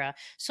cetera.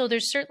 So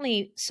there's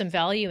certainly some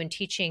value in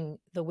teaching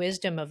the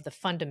wisdom of the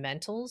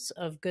fundamentals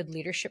of good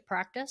leadership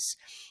practice.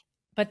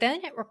 But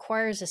then it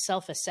requires a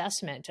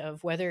self-assessment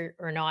of whether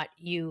or not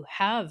you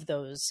have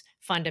those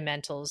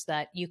fundamentals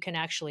that you can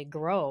actually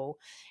grow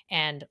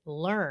and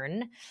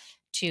learn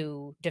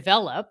to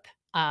develop.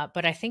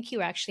 But I think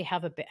you actually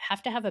have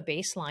to have a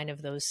baseline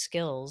of those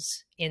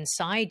skills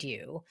inside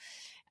you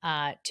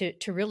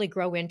to really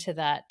grow into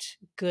that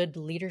good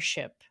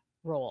leadership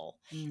role.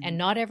 And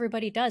not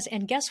everybody does.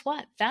 And guess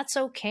what? That's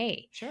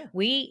okay. Sure.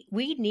 We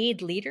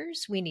need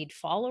leaders. We need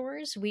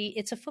followers.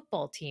 It's a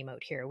football team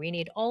out here. We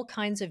need all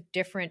kinds of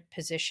different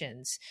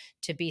positions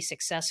to be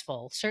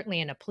successful, certainly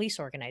in a police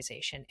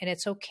organization. And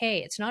it's okay.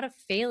 It's not a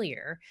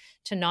failure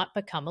to not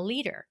become a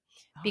leader,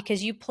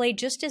 because you play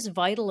just as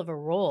vital of a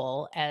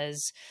role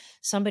as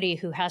somebody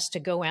who has to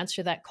go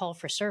answer that call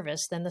for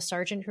service than the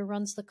sergeant who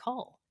runs the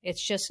call.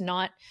 It's just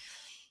not,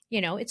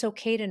 it's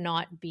okay to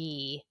not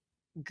be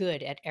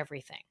good at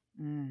everything.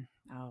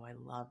 Oh, I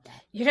love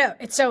that.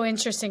 It's so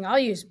interesting. I'll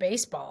use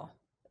baseball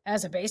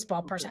as a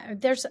baseball person.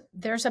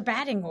 There's a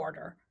batting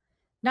order.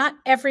 Not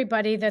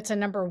everybody that's a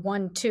number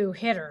 1, 2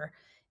 hitter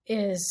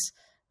is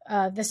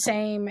the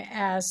same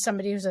as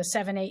somebody who's a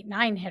 7, 8,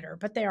 9 hitter,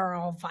 but they are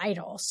all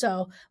vital.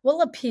 So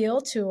we'll appeal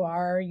to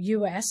our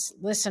U.S.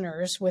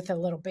 listeners with a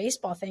little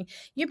baseball thing.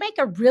 You make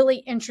a really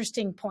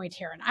interesting point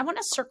here, and I want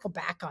to circle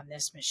back on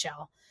this,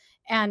 Michelle.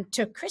 And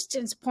to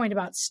Kristen's point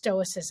about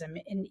stoicism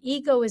and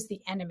ego is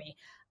the enemy,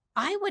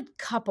 I would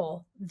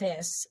couple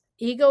this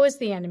ego is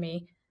the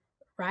enemy,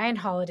 Ryan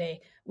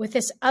Holiday, with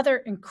this other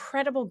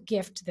incredible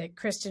gift that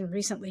Kristen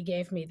recently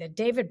gave me, the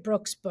David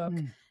Brooks book,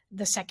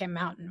 The Second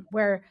Mountain,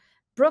 where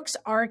Brooks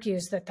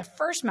argues that the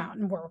first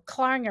mountain, we're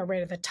clawing our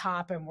way to the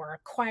top and we're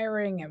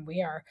acquiring and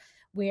we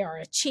are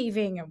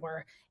achieving and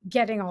we're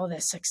getting all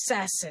this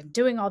success and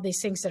doing all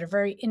these things that are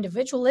very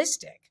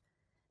individualistic.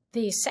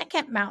 The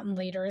second mountain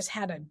leader has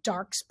had a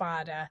dark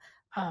spot, a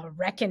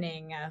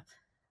reckoning,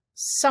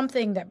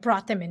 something that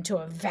brought them into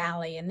a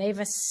valley, and they've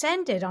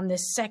ascended on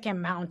this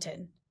second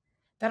mountain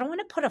that I want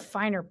to put a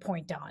finer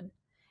point on.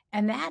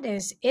 And that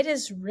is, it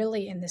is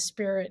really in the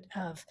spirit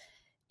of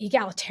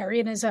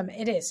egalitarianism.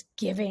 It is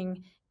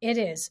giving. It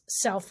is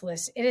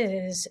selfless. It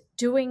is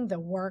doing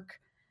the work,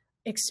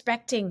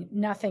 expecting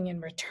nothing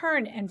in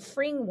return, and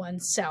freeing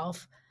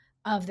oneself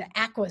of the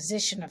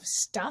acquisition of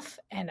stuff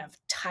and of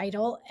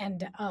title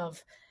and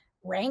of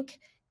rank.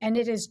 And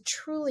it is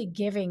truly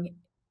giving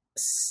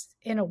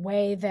in a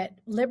way that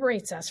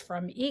liberates us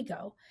from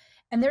ego.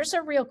 And there's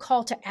a real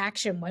call to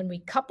action when we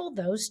couple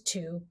those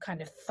two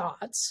kind of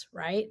thoughts,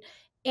 right?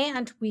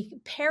 And we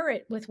pair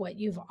it with what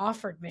you've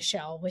offered,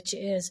 Michelle, which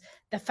is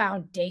the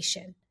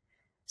foundation.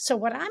 So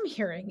what I'm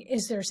hearing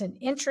is there's an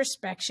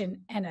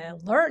introspection and a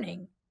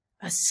learning,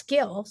 a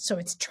skill, so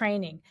it's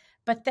training,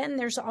 but then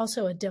there's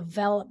also a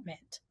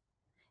development.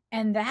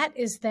 And that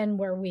is then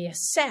where we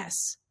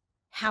assess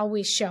how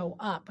we show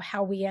up,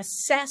 how we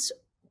assess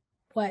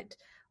what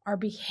our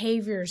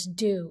behaviors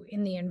do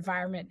in the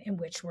environment in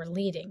which we're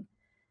leading.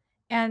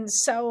 And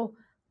so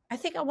I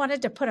think I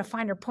wanted to put a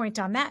finer point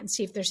on that and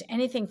see if there's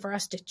anything for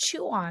us to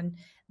chew on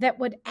that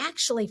would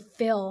actually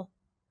fill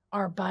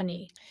our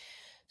bunny.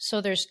 So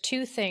there's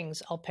two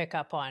things I'll pick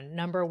up on.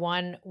 Number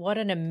one, what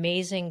an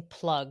amazing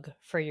plug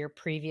for your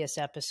previous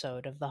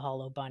episode of the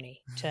Hollow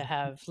Bunny to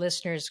have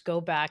listeners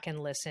go back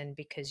and listen,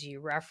 because you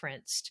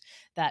referenced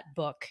that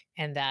book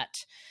and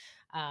that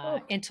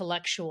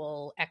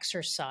intellectual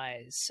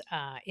exercise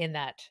in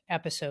that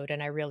episode,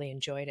 and I really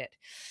enjoyed it.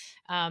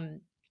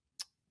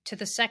 To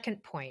the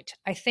second point,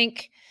 I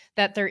think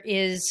that there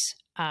is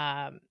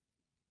a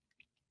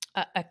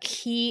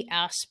key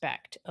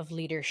aspect of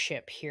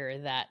leadership here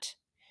that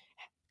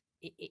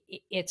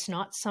it's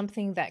not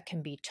something that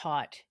can be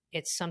taught.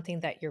 It's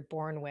something that you're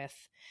born with.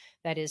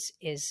 That is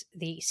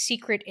the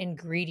secret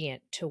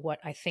ingredient to what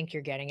I think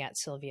you're getting at,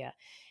 Sylvia.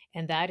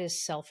 And that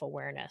is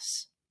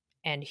self-awareness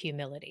and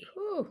humility.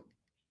 Ooh.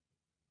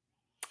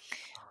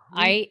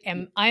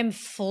 I'm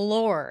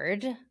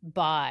floored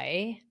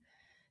by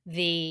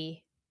the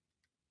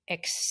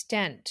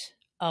extent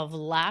of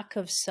lack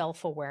of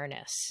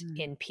self-awareness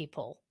in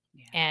people.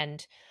 Yeah.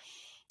 And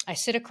I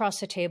sit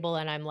across the table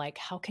and I'm like,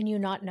 how can you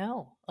not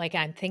know? Like,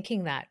 I'm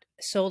thinking that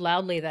so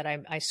loudly that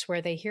I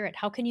swear they hear it.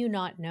 How can you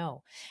not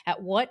know?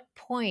 At what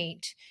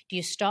point do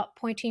you stop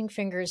pointing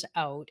fingers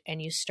out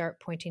and you start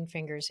pointing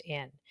fingers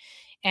in?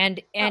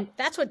 And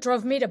that's what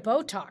drove me to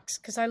Botox,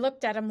 because I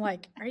looked at him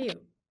like, are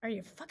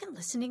you fucking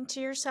listening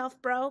to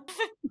yourself, bro?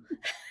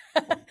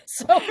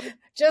 So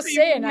just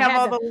saying, you I have had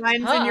all the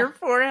lines in your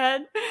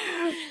forehead.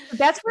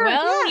 That's where,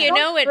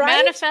 it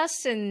right?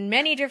 manifests in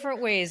many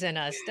different ways in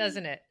us,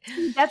 doesn't it?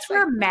 That's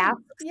where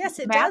masks. Yes,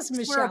 it masks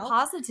does, were a Michelle.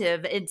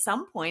 positive at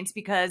some points,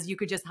 because you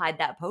could just hide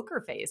that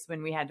poker face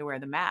when we had to wear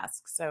the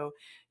mask. So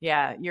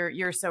yeah,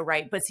 you're so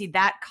right. But see,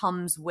 that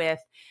comes with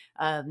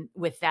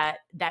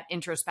that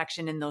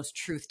introspection and those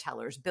truth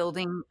tellers,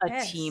 building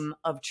a team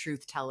of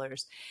truth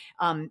tellers.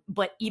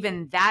 But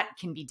even that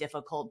can be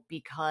difficult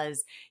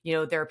because,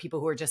 there are people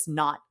who are just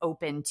not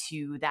open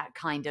to that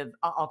kind of,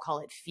 I'll call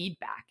it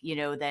feedback,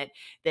 that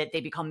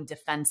they become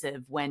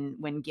defensive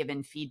when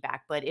given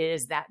feedback. But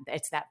it's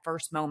that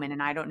first moment.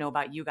 And I don't know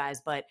about you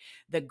guys, but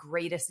the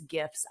greatest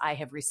gifts I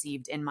have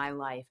received in my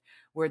life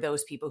were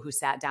those people who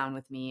sat down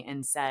with me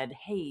and said,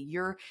 hey,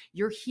 you're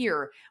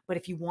here, but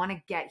if you want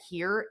to get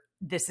here,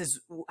 this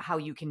is how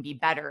you can be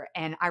better.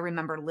 And I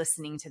remember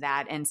listening to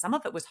that, and some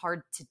of it was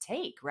hard to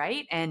take,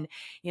 right? And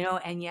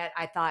and yet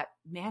I thought,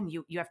 man,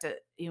 you have to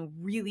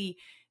really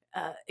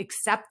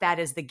accept that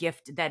as the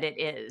gift that it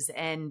is.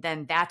 And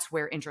then that's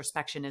where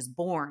introspection is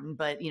born.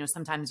 But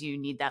sometimes you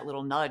need that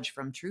little nudge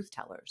from truth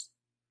tellers.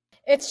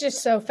 It's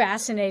just so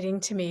fascinating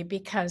to me,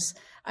 because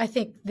I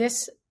think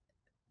this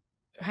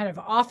kind of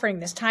offering,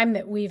 this time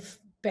that we've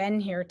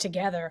been here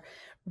together,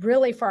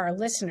 really for our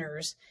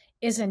listeners,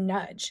 is a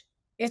nudge.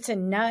 It's a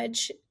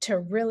nudge to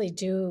really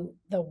do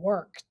the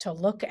work, to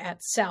look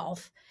at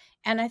self,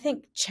 and I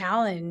think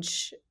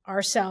challenge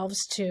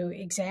ourselves to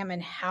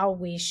examine how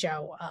we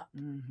show up.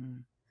 Mm-hmm.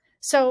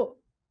 So,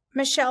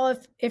 Michelle,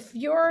 if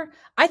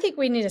I think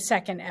we need a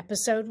second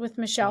episode with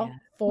Michelle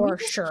for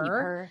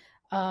sure.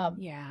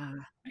 Yeah.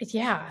 We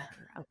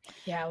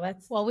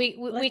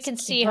can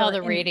see how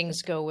the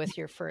ratings go with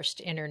your first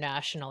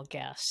international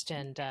guest,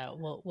 and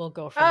we'll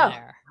go from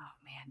there. Oh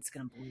man, it's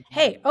gonna believe.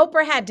 Hey,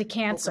 Oprah had to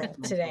cancel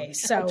today,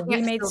 so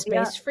we made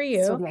space for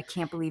you. Sylvia, I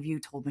can't believe you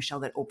told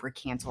Michelle that Oprah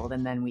canceled,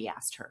 and then we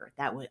asked her.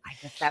 I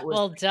guess that was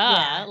well, duh.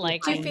 Yeah.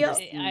 Like, Do you feel?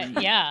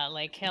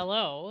 like,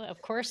 hello.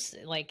 Of course,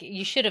 like,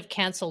 you should have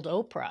canceled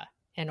Oprah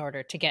in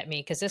order to get me,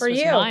 because this For was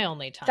you, my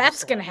only time.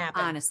 That's going to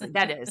happen. Honestly,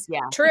 that is,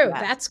 yeah. True,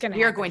 Yeah. that's going to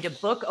We happen. are going to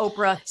book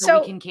Oprah so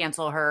we can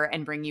cancel her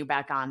and bring you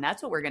back on.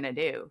 That's what we're going to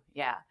do.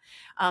 Yeah.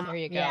 There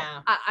you go.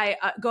 Yeah.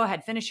 I go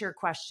ahead, finish your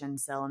question,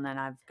 Sil, and then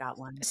I've got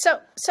one.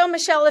 So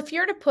Michelle, if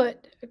you're to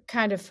put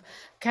kind of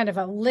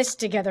a list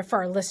together for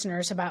our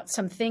listeners about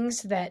some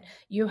things that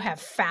you have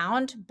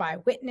found by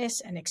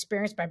witness and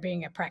experience by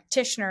being a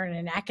practitioner and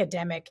an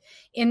academic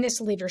in this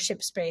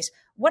leadership space,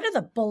 what are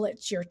the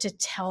bullets you're to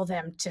tell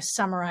them to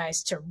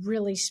summarize, to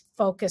really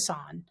focus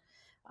on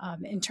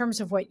in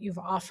terms of what you've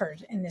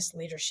offered in this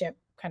leadership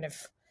kind of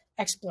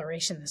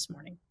exploration this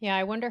morning? Yeah,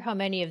 I wonder how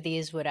many of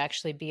these would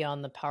actually be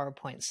on the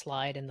PowerPoint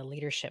slide in the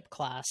leadership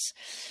class.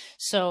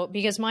 So,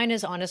 because mine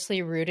is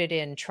honestly rooted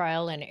in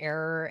trial and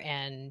error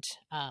and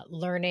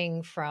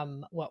learning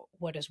from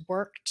what has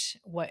worked,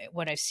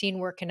 what I've seen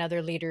work in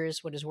other leaders,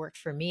 what has worked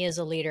for me as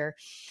a leader.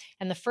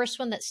 And the first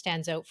one that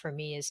stands out for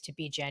me is to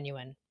be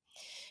genuine.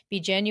 Be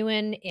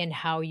genuine in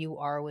how you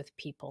are with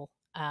people.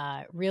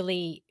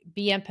 Really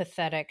be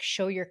empathetic,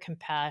 show your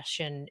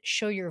compassion,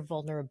 show your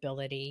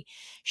vulnerability,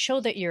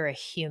 show that you're a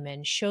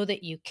human, show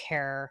that you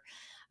care,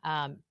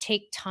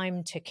 take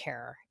time to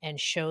care and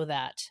show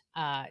that,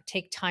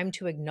 take time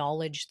to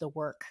acknowledge the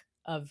work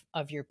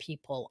of your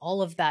people.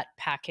 All of that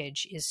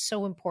package is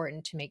so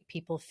important to make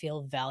people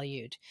feel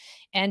valued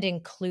and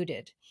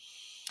included.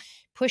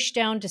 Push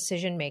down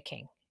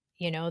decision-making.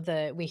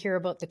 we hear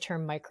about the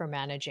term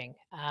micromanaging.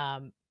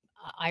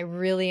 I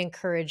really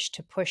encourage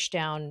to push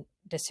down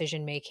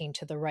decision making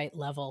to the right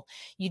level.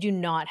 You do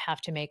not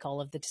have to make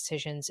all of the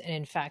decisions. And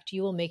in fact,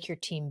 you will make your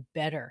team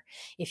better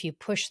if you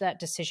push that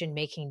decision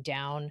making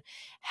down,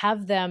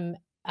 have them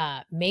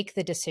make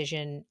the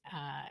decision,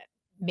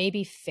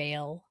 maybe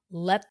fail,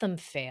 let them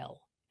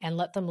fail, and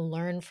let them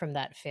learn from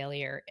that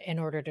failure in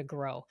order to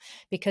grow,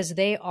 because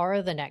they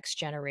are the next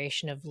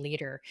generation of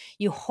leader.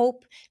 You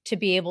hope to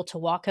be able to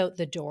walk out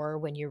the door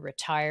when you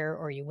retire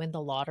or you win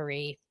the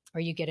lottery or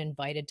you get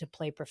invited to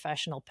play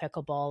professional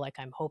pickleball like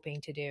I'm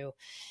hoping to do.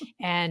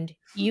 And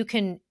you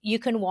can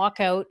walk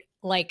out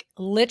like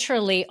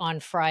literally on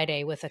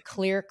Friday with a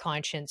clear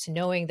conscience,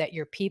 knowing that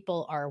your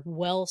people are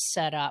well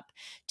set up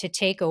to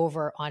take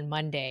over on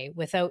Monday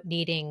without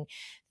needing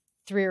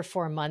 3 or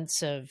 4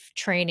 months of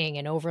training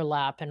and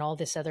overlap and all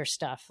this other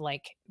stuff.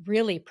 Like,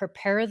 really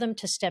prepare them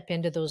to step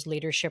into those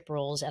leadership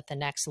roles at the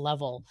next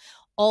level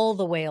all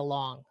the way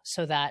along,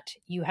 so that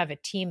you have a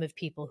team of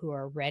people who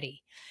are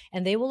ready,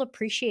 and they will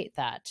appreciate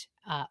that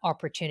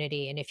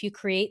opportunity. And if you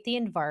create the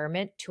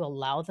environment to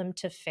allow them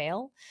to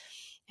fail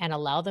and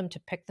allow them to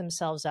pick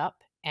themselves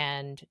up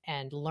and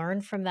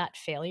learn from that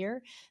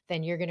failure,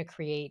 then you're going to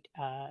create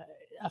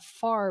a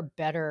far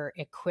better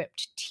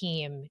equipped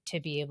team to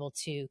be able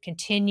to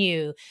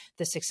continue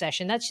the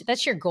succession.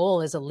 That's your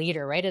goal as a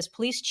leader, right? As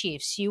police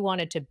chiefs, you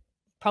wanted to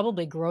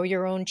probably grow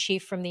your own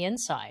chief from the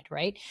inside,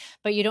 right?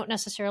 But you don't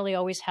necessarily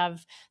always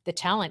have the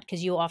talent,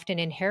 because you often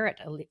inherit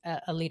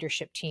a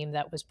leadership team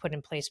that was put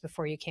in place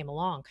before you came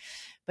along.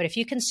 But if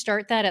you can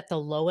start that at the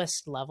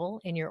lowest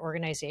level in your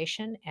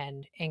organization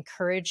and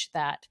encourage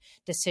that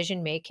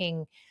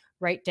decision-making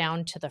right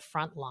down to the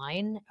front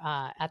line,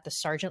 at the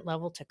sergeant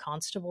level to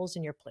constables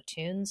in your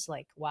platoons,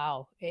 like,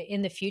 wow,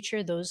 in the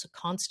future, those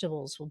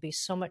constables will be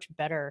so much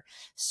better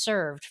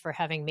served for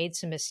having made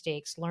some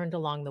mistakes, learned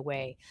along the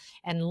way,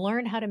 and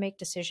learn how to make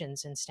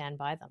decisions and stand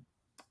by them.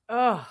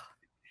 Oh,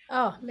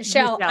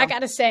 Michelle, I got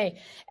to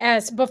say,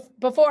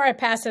 before I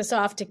pass this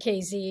off to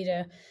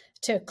KZ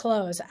to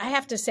close, I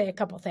have to say a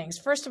couple things.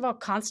 First of all,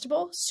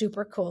 constable,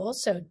 super cool.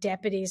 So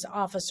deputies,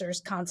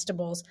 officers,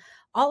 constables,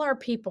 all our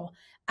people.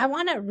 I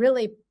want to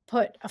really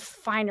put a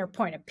finer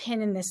point, a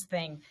pin in this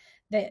thing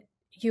that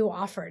you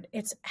offered.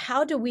 It's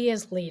how do we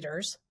as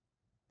leaders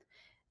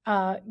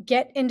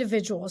get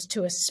individuals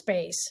to a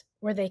space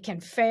where they can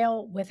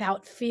fail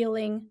without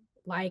feeling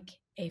like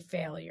a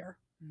failure?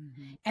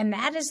 Mm-hmm. And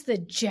that is the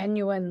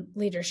genuine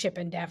leadership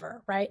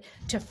endeavor, right?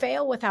 To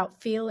fail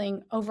without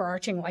feeling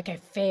overarching like a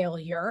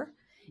failure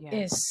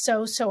is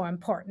so, so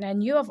important.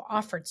 And you have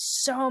offered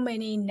so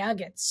many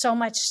nuggets, so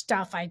much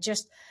stuff.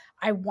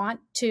 I want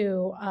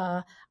to,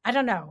 I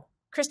don't know,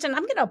 Kristen,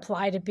 I'm going to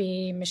apply to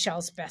be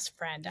Michelle's best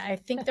friend. I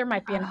think there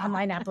might be an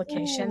online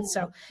application.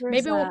 So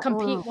maybe we'll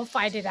compete. We'll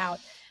fight it out.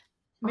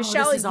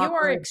 Michelle, you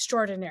are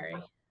extraordinary.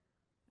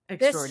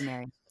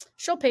 Extraordinary.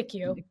 She'll pick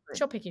you.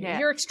 She'll pick you. Yeah.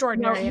 You're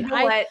extraordinary. You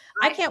know what?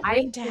 I can't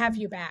wait to have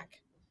you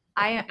back.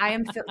 I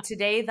am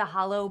today. The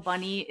Hollow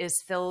Bunny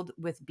is filled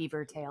with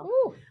BeaverTails.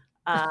 Ooh.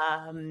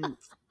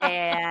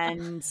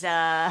 And that's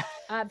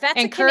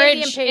a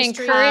Canadian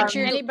pastry.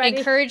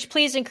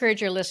 Please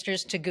encourage your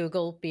listeners to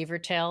Google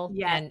BeaverTail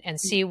and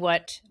see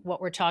what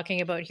we're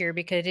talking about here,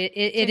 because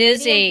it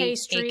is a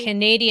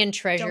Canadian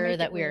treasure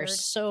that we are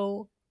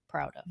so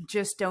proud of.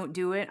 Just don't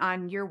do it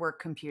on your work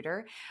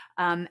computer.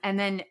 And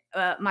then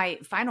my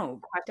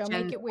final question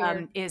don't make it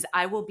weird. Is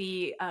I will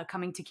be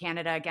coming to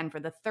Canada again for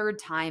the 3rd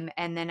time.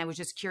 And then I was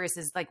just curious,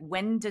 is like,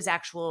 when does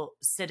actual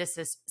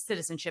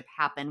citizenship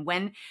happen?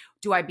 When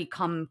do I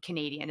become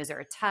Canadian? Is there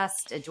a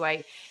test?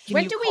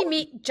 When do we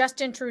meet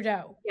Justin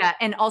Trudeau? Yeah.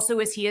 And also,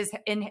 is he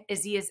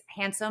as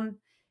handsome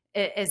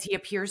as he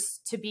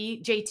appears to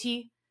be,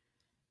 JT?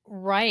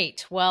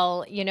 Right.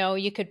 Well,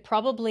 you could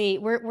probably,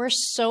 we're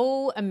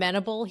so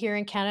amenable here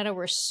in Canada.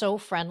 We're so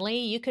friendly.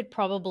 You could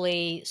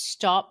probably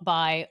stop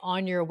by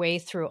on your way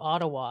through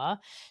Ottawa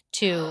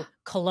to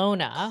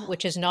Kelowna,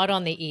 which is not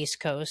on the East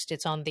Coast.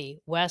 It's on the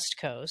West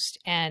Coast.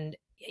 And,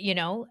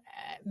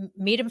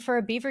 meet him for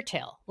a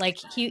BeaverTail. Like,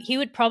 he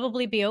would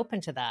probably be open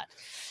to that.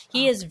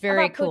 He is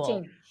very cool.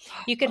 Poutine?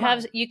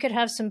 You could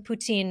have some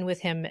poutine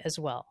with him as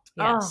well.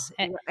 Yes.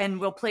 And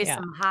we'll play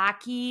some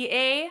hockey,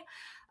 eh?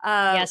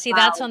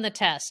 That's on the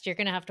test. You're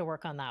going to have to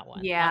work on that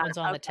one. Yeah, that one's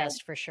on the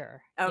test for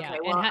sure. Okay. Yeah.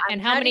 Well,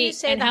 and how many?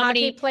 And how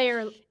many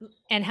player?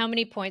 And how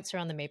many points are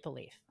on the Maple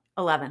Leaf?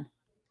 11.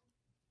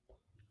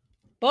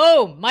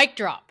 Boom! Mic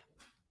drop.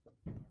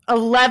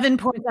 11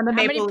 points on the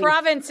Maple Leaf. How many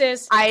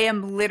provinces? I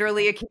am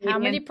literally a Canadian. How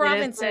many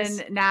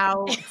provinces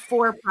now?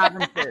 4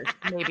 provinces,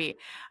 maybe.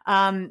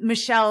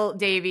 Michelle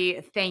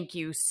Davey, thank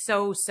you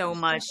so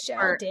much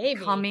for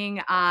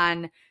coming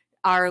on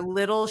our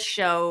little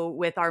show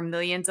with our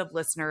millions of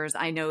listeners.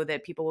 I know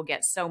that people will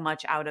get so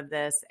much out of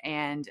this,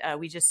 and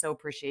we just so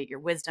appreciate your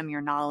wisdom,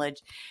 your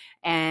knowledge,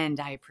 and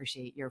I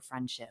appreciate your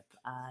friendship.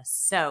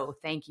 So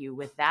thank you.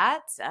 With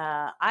that,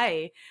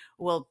 I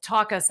will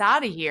talk us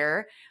out of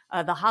here.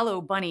 The Hollow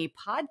Bunny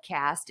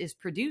podcast is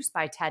produced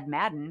by Ted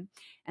Madden,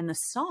 and the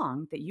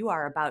song that you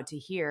are about to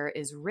hear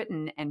is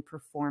written and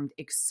performed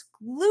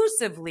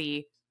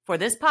exclusively for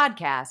this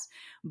podcast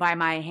by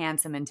my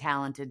handsome and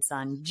talented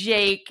son,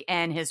 Jake,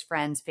 and his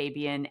friends,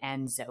 Fabian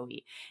and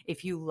Zoe.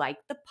 If you like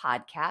the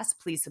podcast,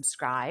 please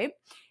subscribe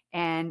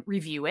and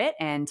review it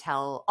and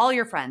tell all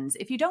your friends.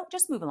 If you don't,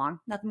 just move along.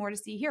 Nothing more to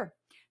see here.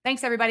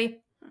 Thanks,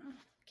 everybody.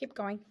 Keep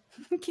going.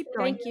 Keep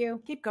going. Thank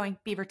you. Keep going.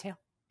 Beaver Tail.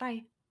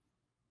 Bye.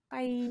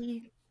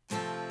 Bye.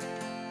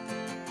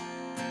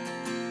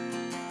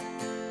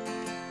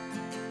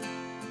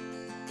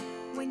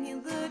 When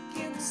you look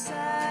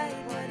inside,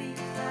 what do you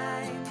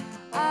find?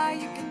 Are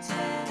you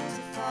content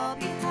to fall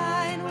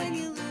behind? When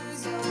you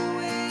lose your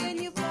way and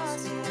you've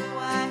lost your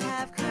why?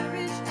 Have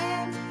courage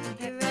and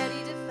get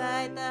ready to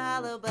fight the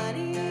hollow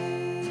bunny.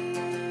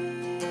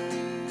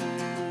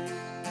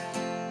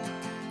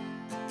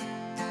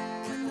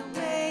 When the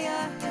way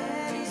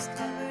ahead is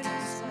covered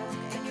in smoke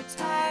and you're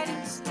tired and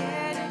you're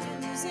scared and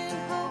you're losing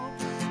hope,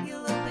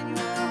 you'll open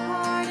your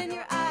heart and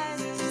your eyes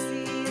to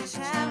see a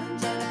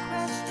challenge and a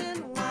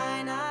question.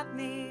 Why not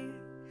me?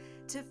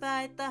 To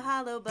fight the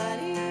hollow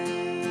bunny.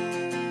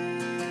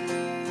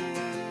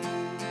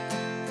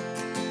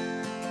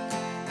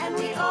 And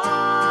we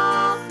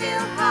all feel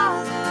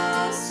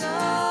hollow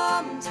sometimes,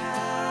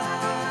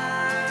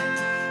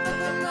 but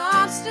the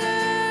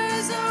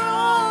monsters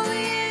are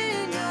only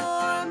in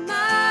your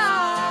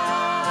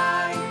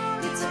mind.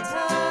 It's a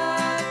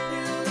tough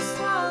pill to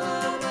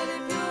swallow, but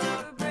if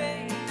you're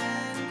brave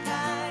and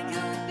kind,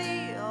 you'll be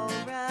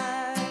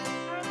alright.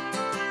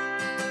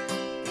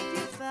 If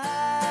you fight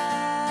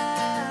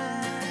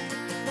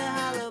the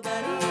hollow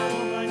bunny.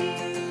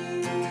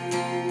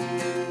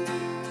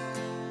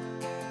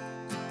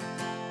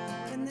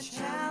 When the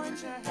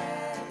challenge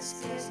ahead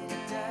scares you to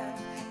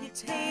death, you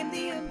tame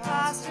the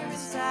imposter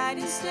inside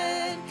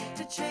instead.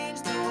 To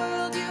change the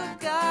world, you've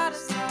got to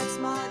start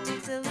small. It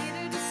takes a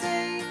leader to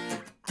say,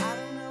 I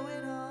don't know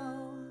it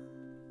all.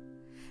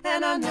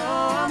 And I know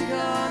I'm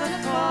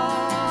gonna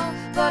fall,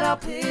 but I'll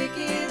pick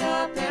it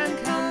up and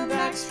come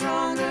back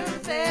stronger.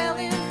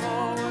 Failing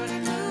forward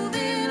and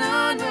moving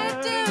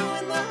onward,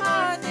 doing the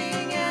hard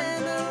thing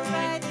and the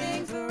right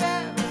thing,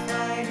 forever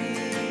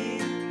fighting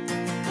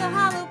the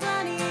hollow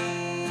bunny.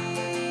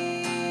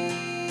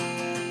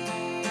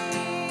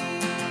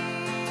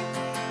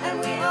 And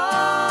we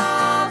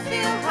all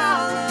feel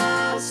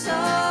hollow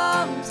sometimes,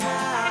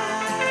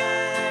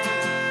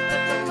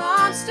 but the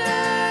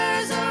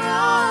monsters are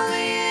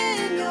only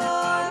in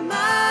your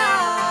mind.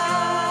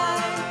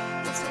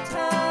 It's a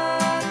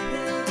tough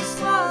pill to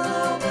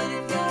swallow, but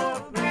if you're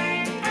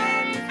brave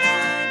and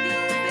kind,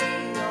 you'll be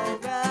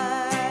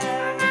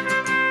alright.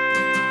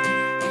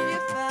 If you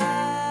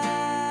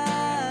fight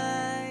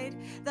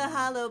the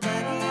hollow bunny.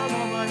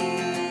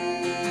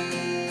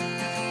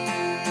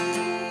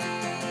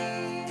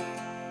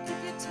 If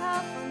you're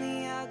tough on the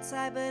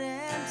outside but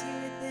empty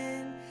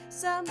within,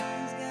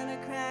 something's gonna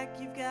crack,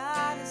 you've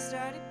gotta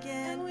start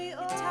again. You're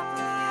tough on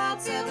the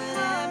outside but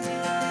empty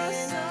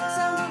within,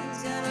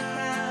 something's gonna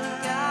crack,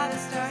 you've gotta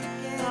start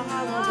again. The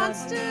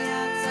monster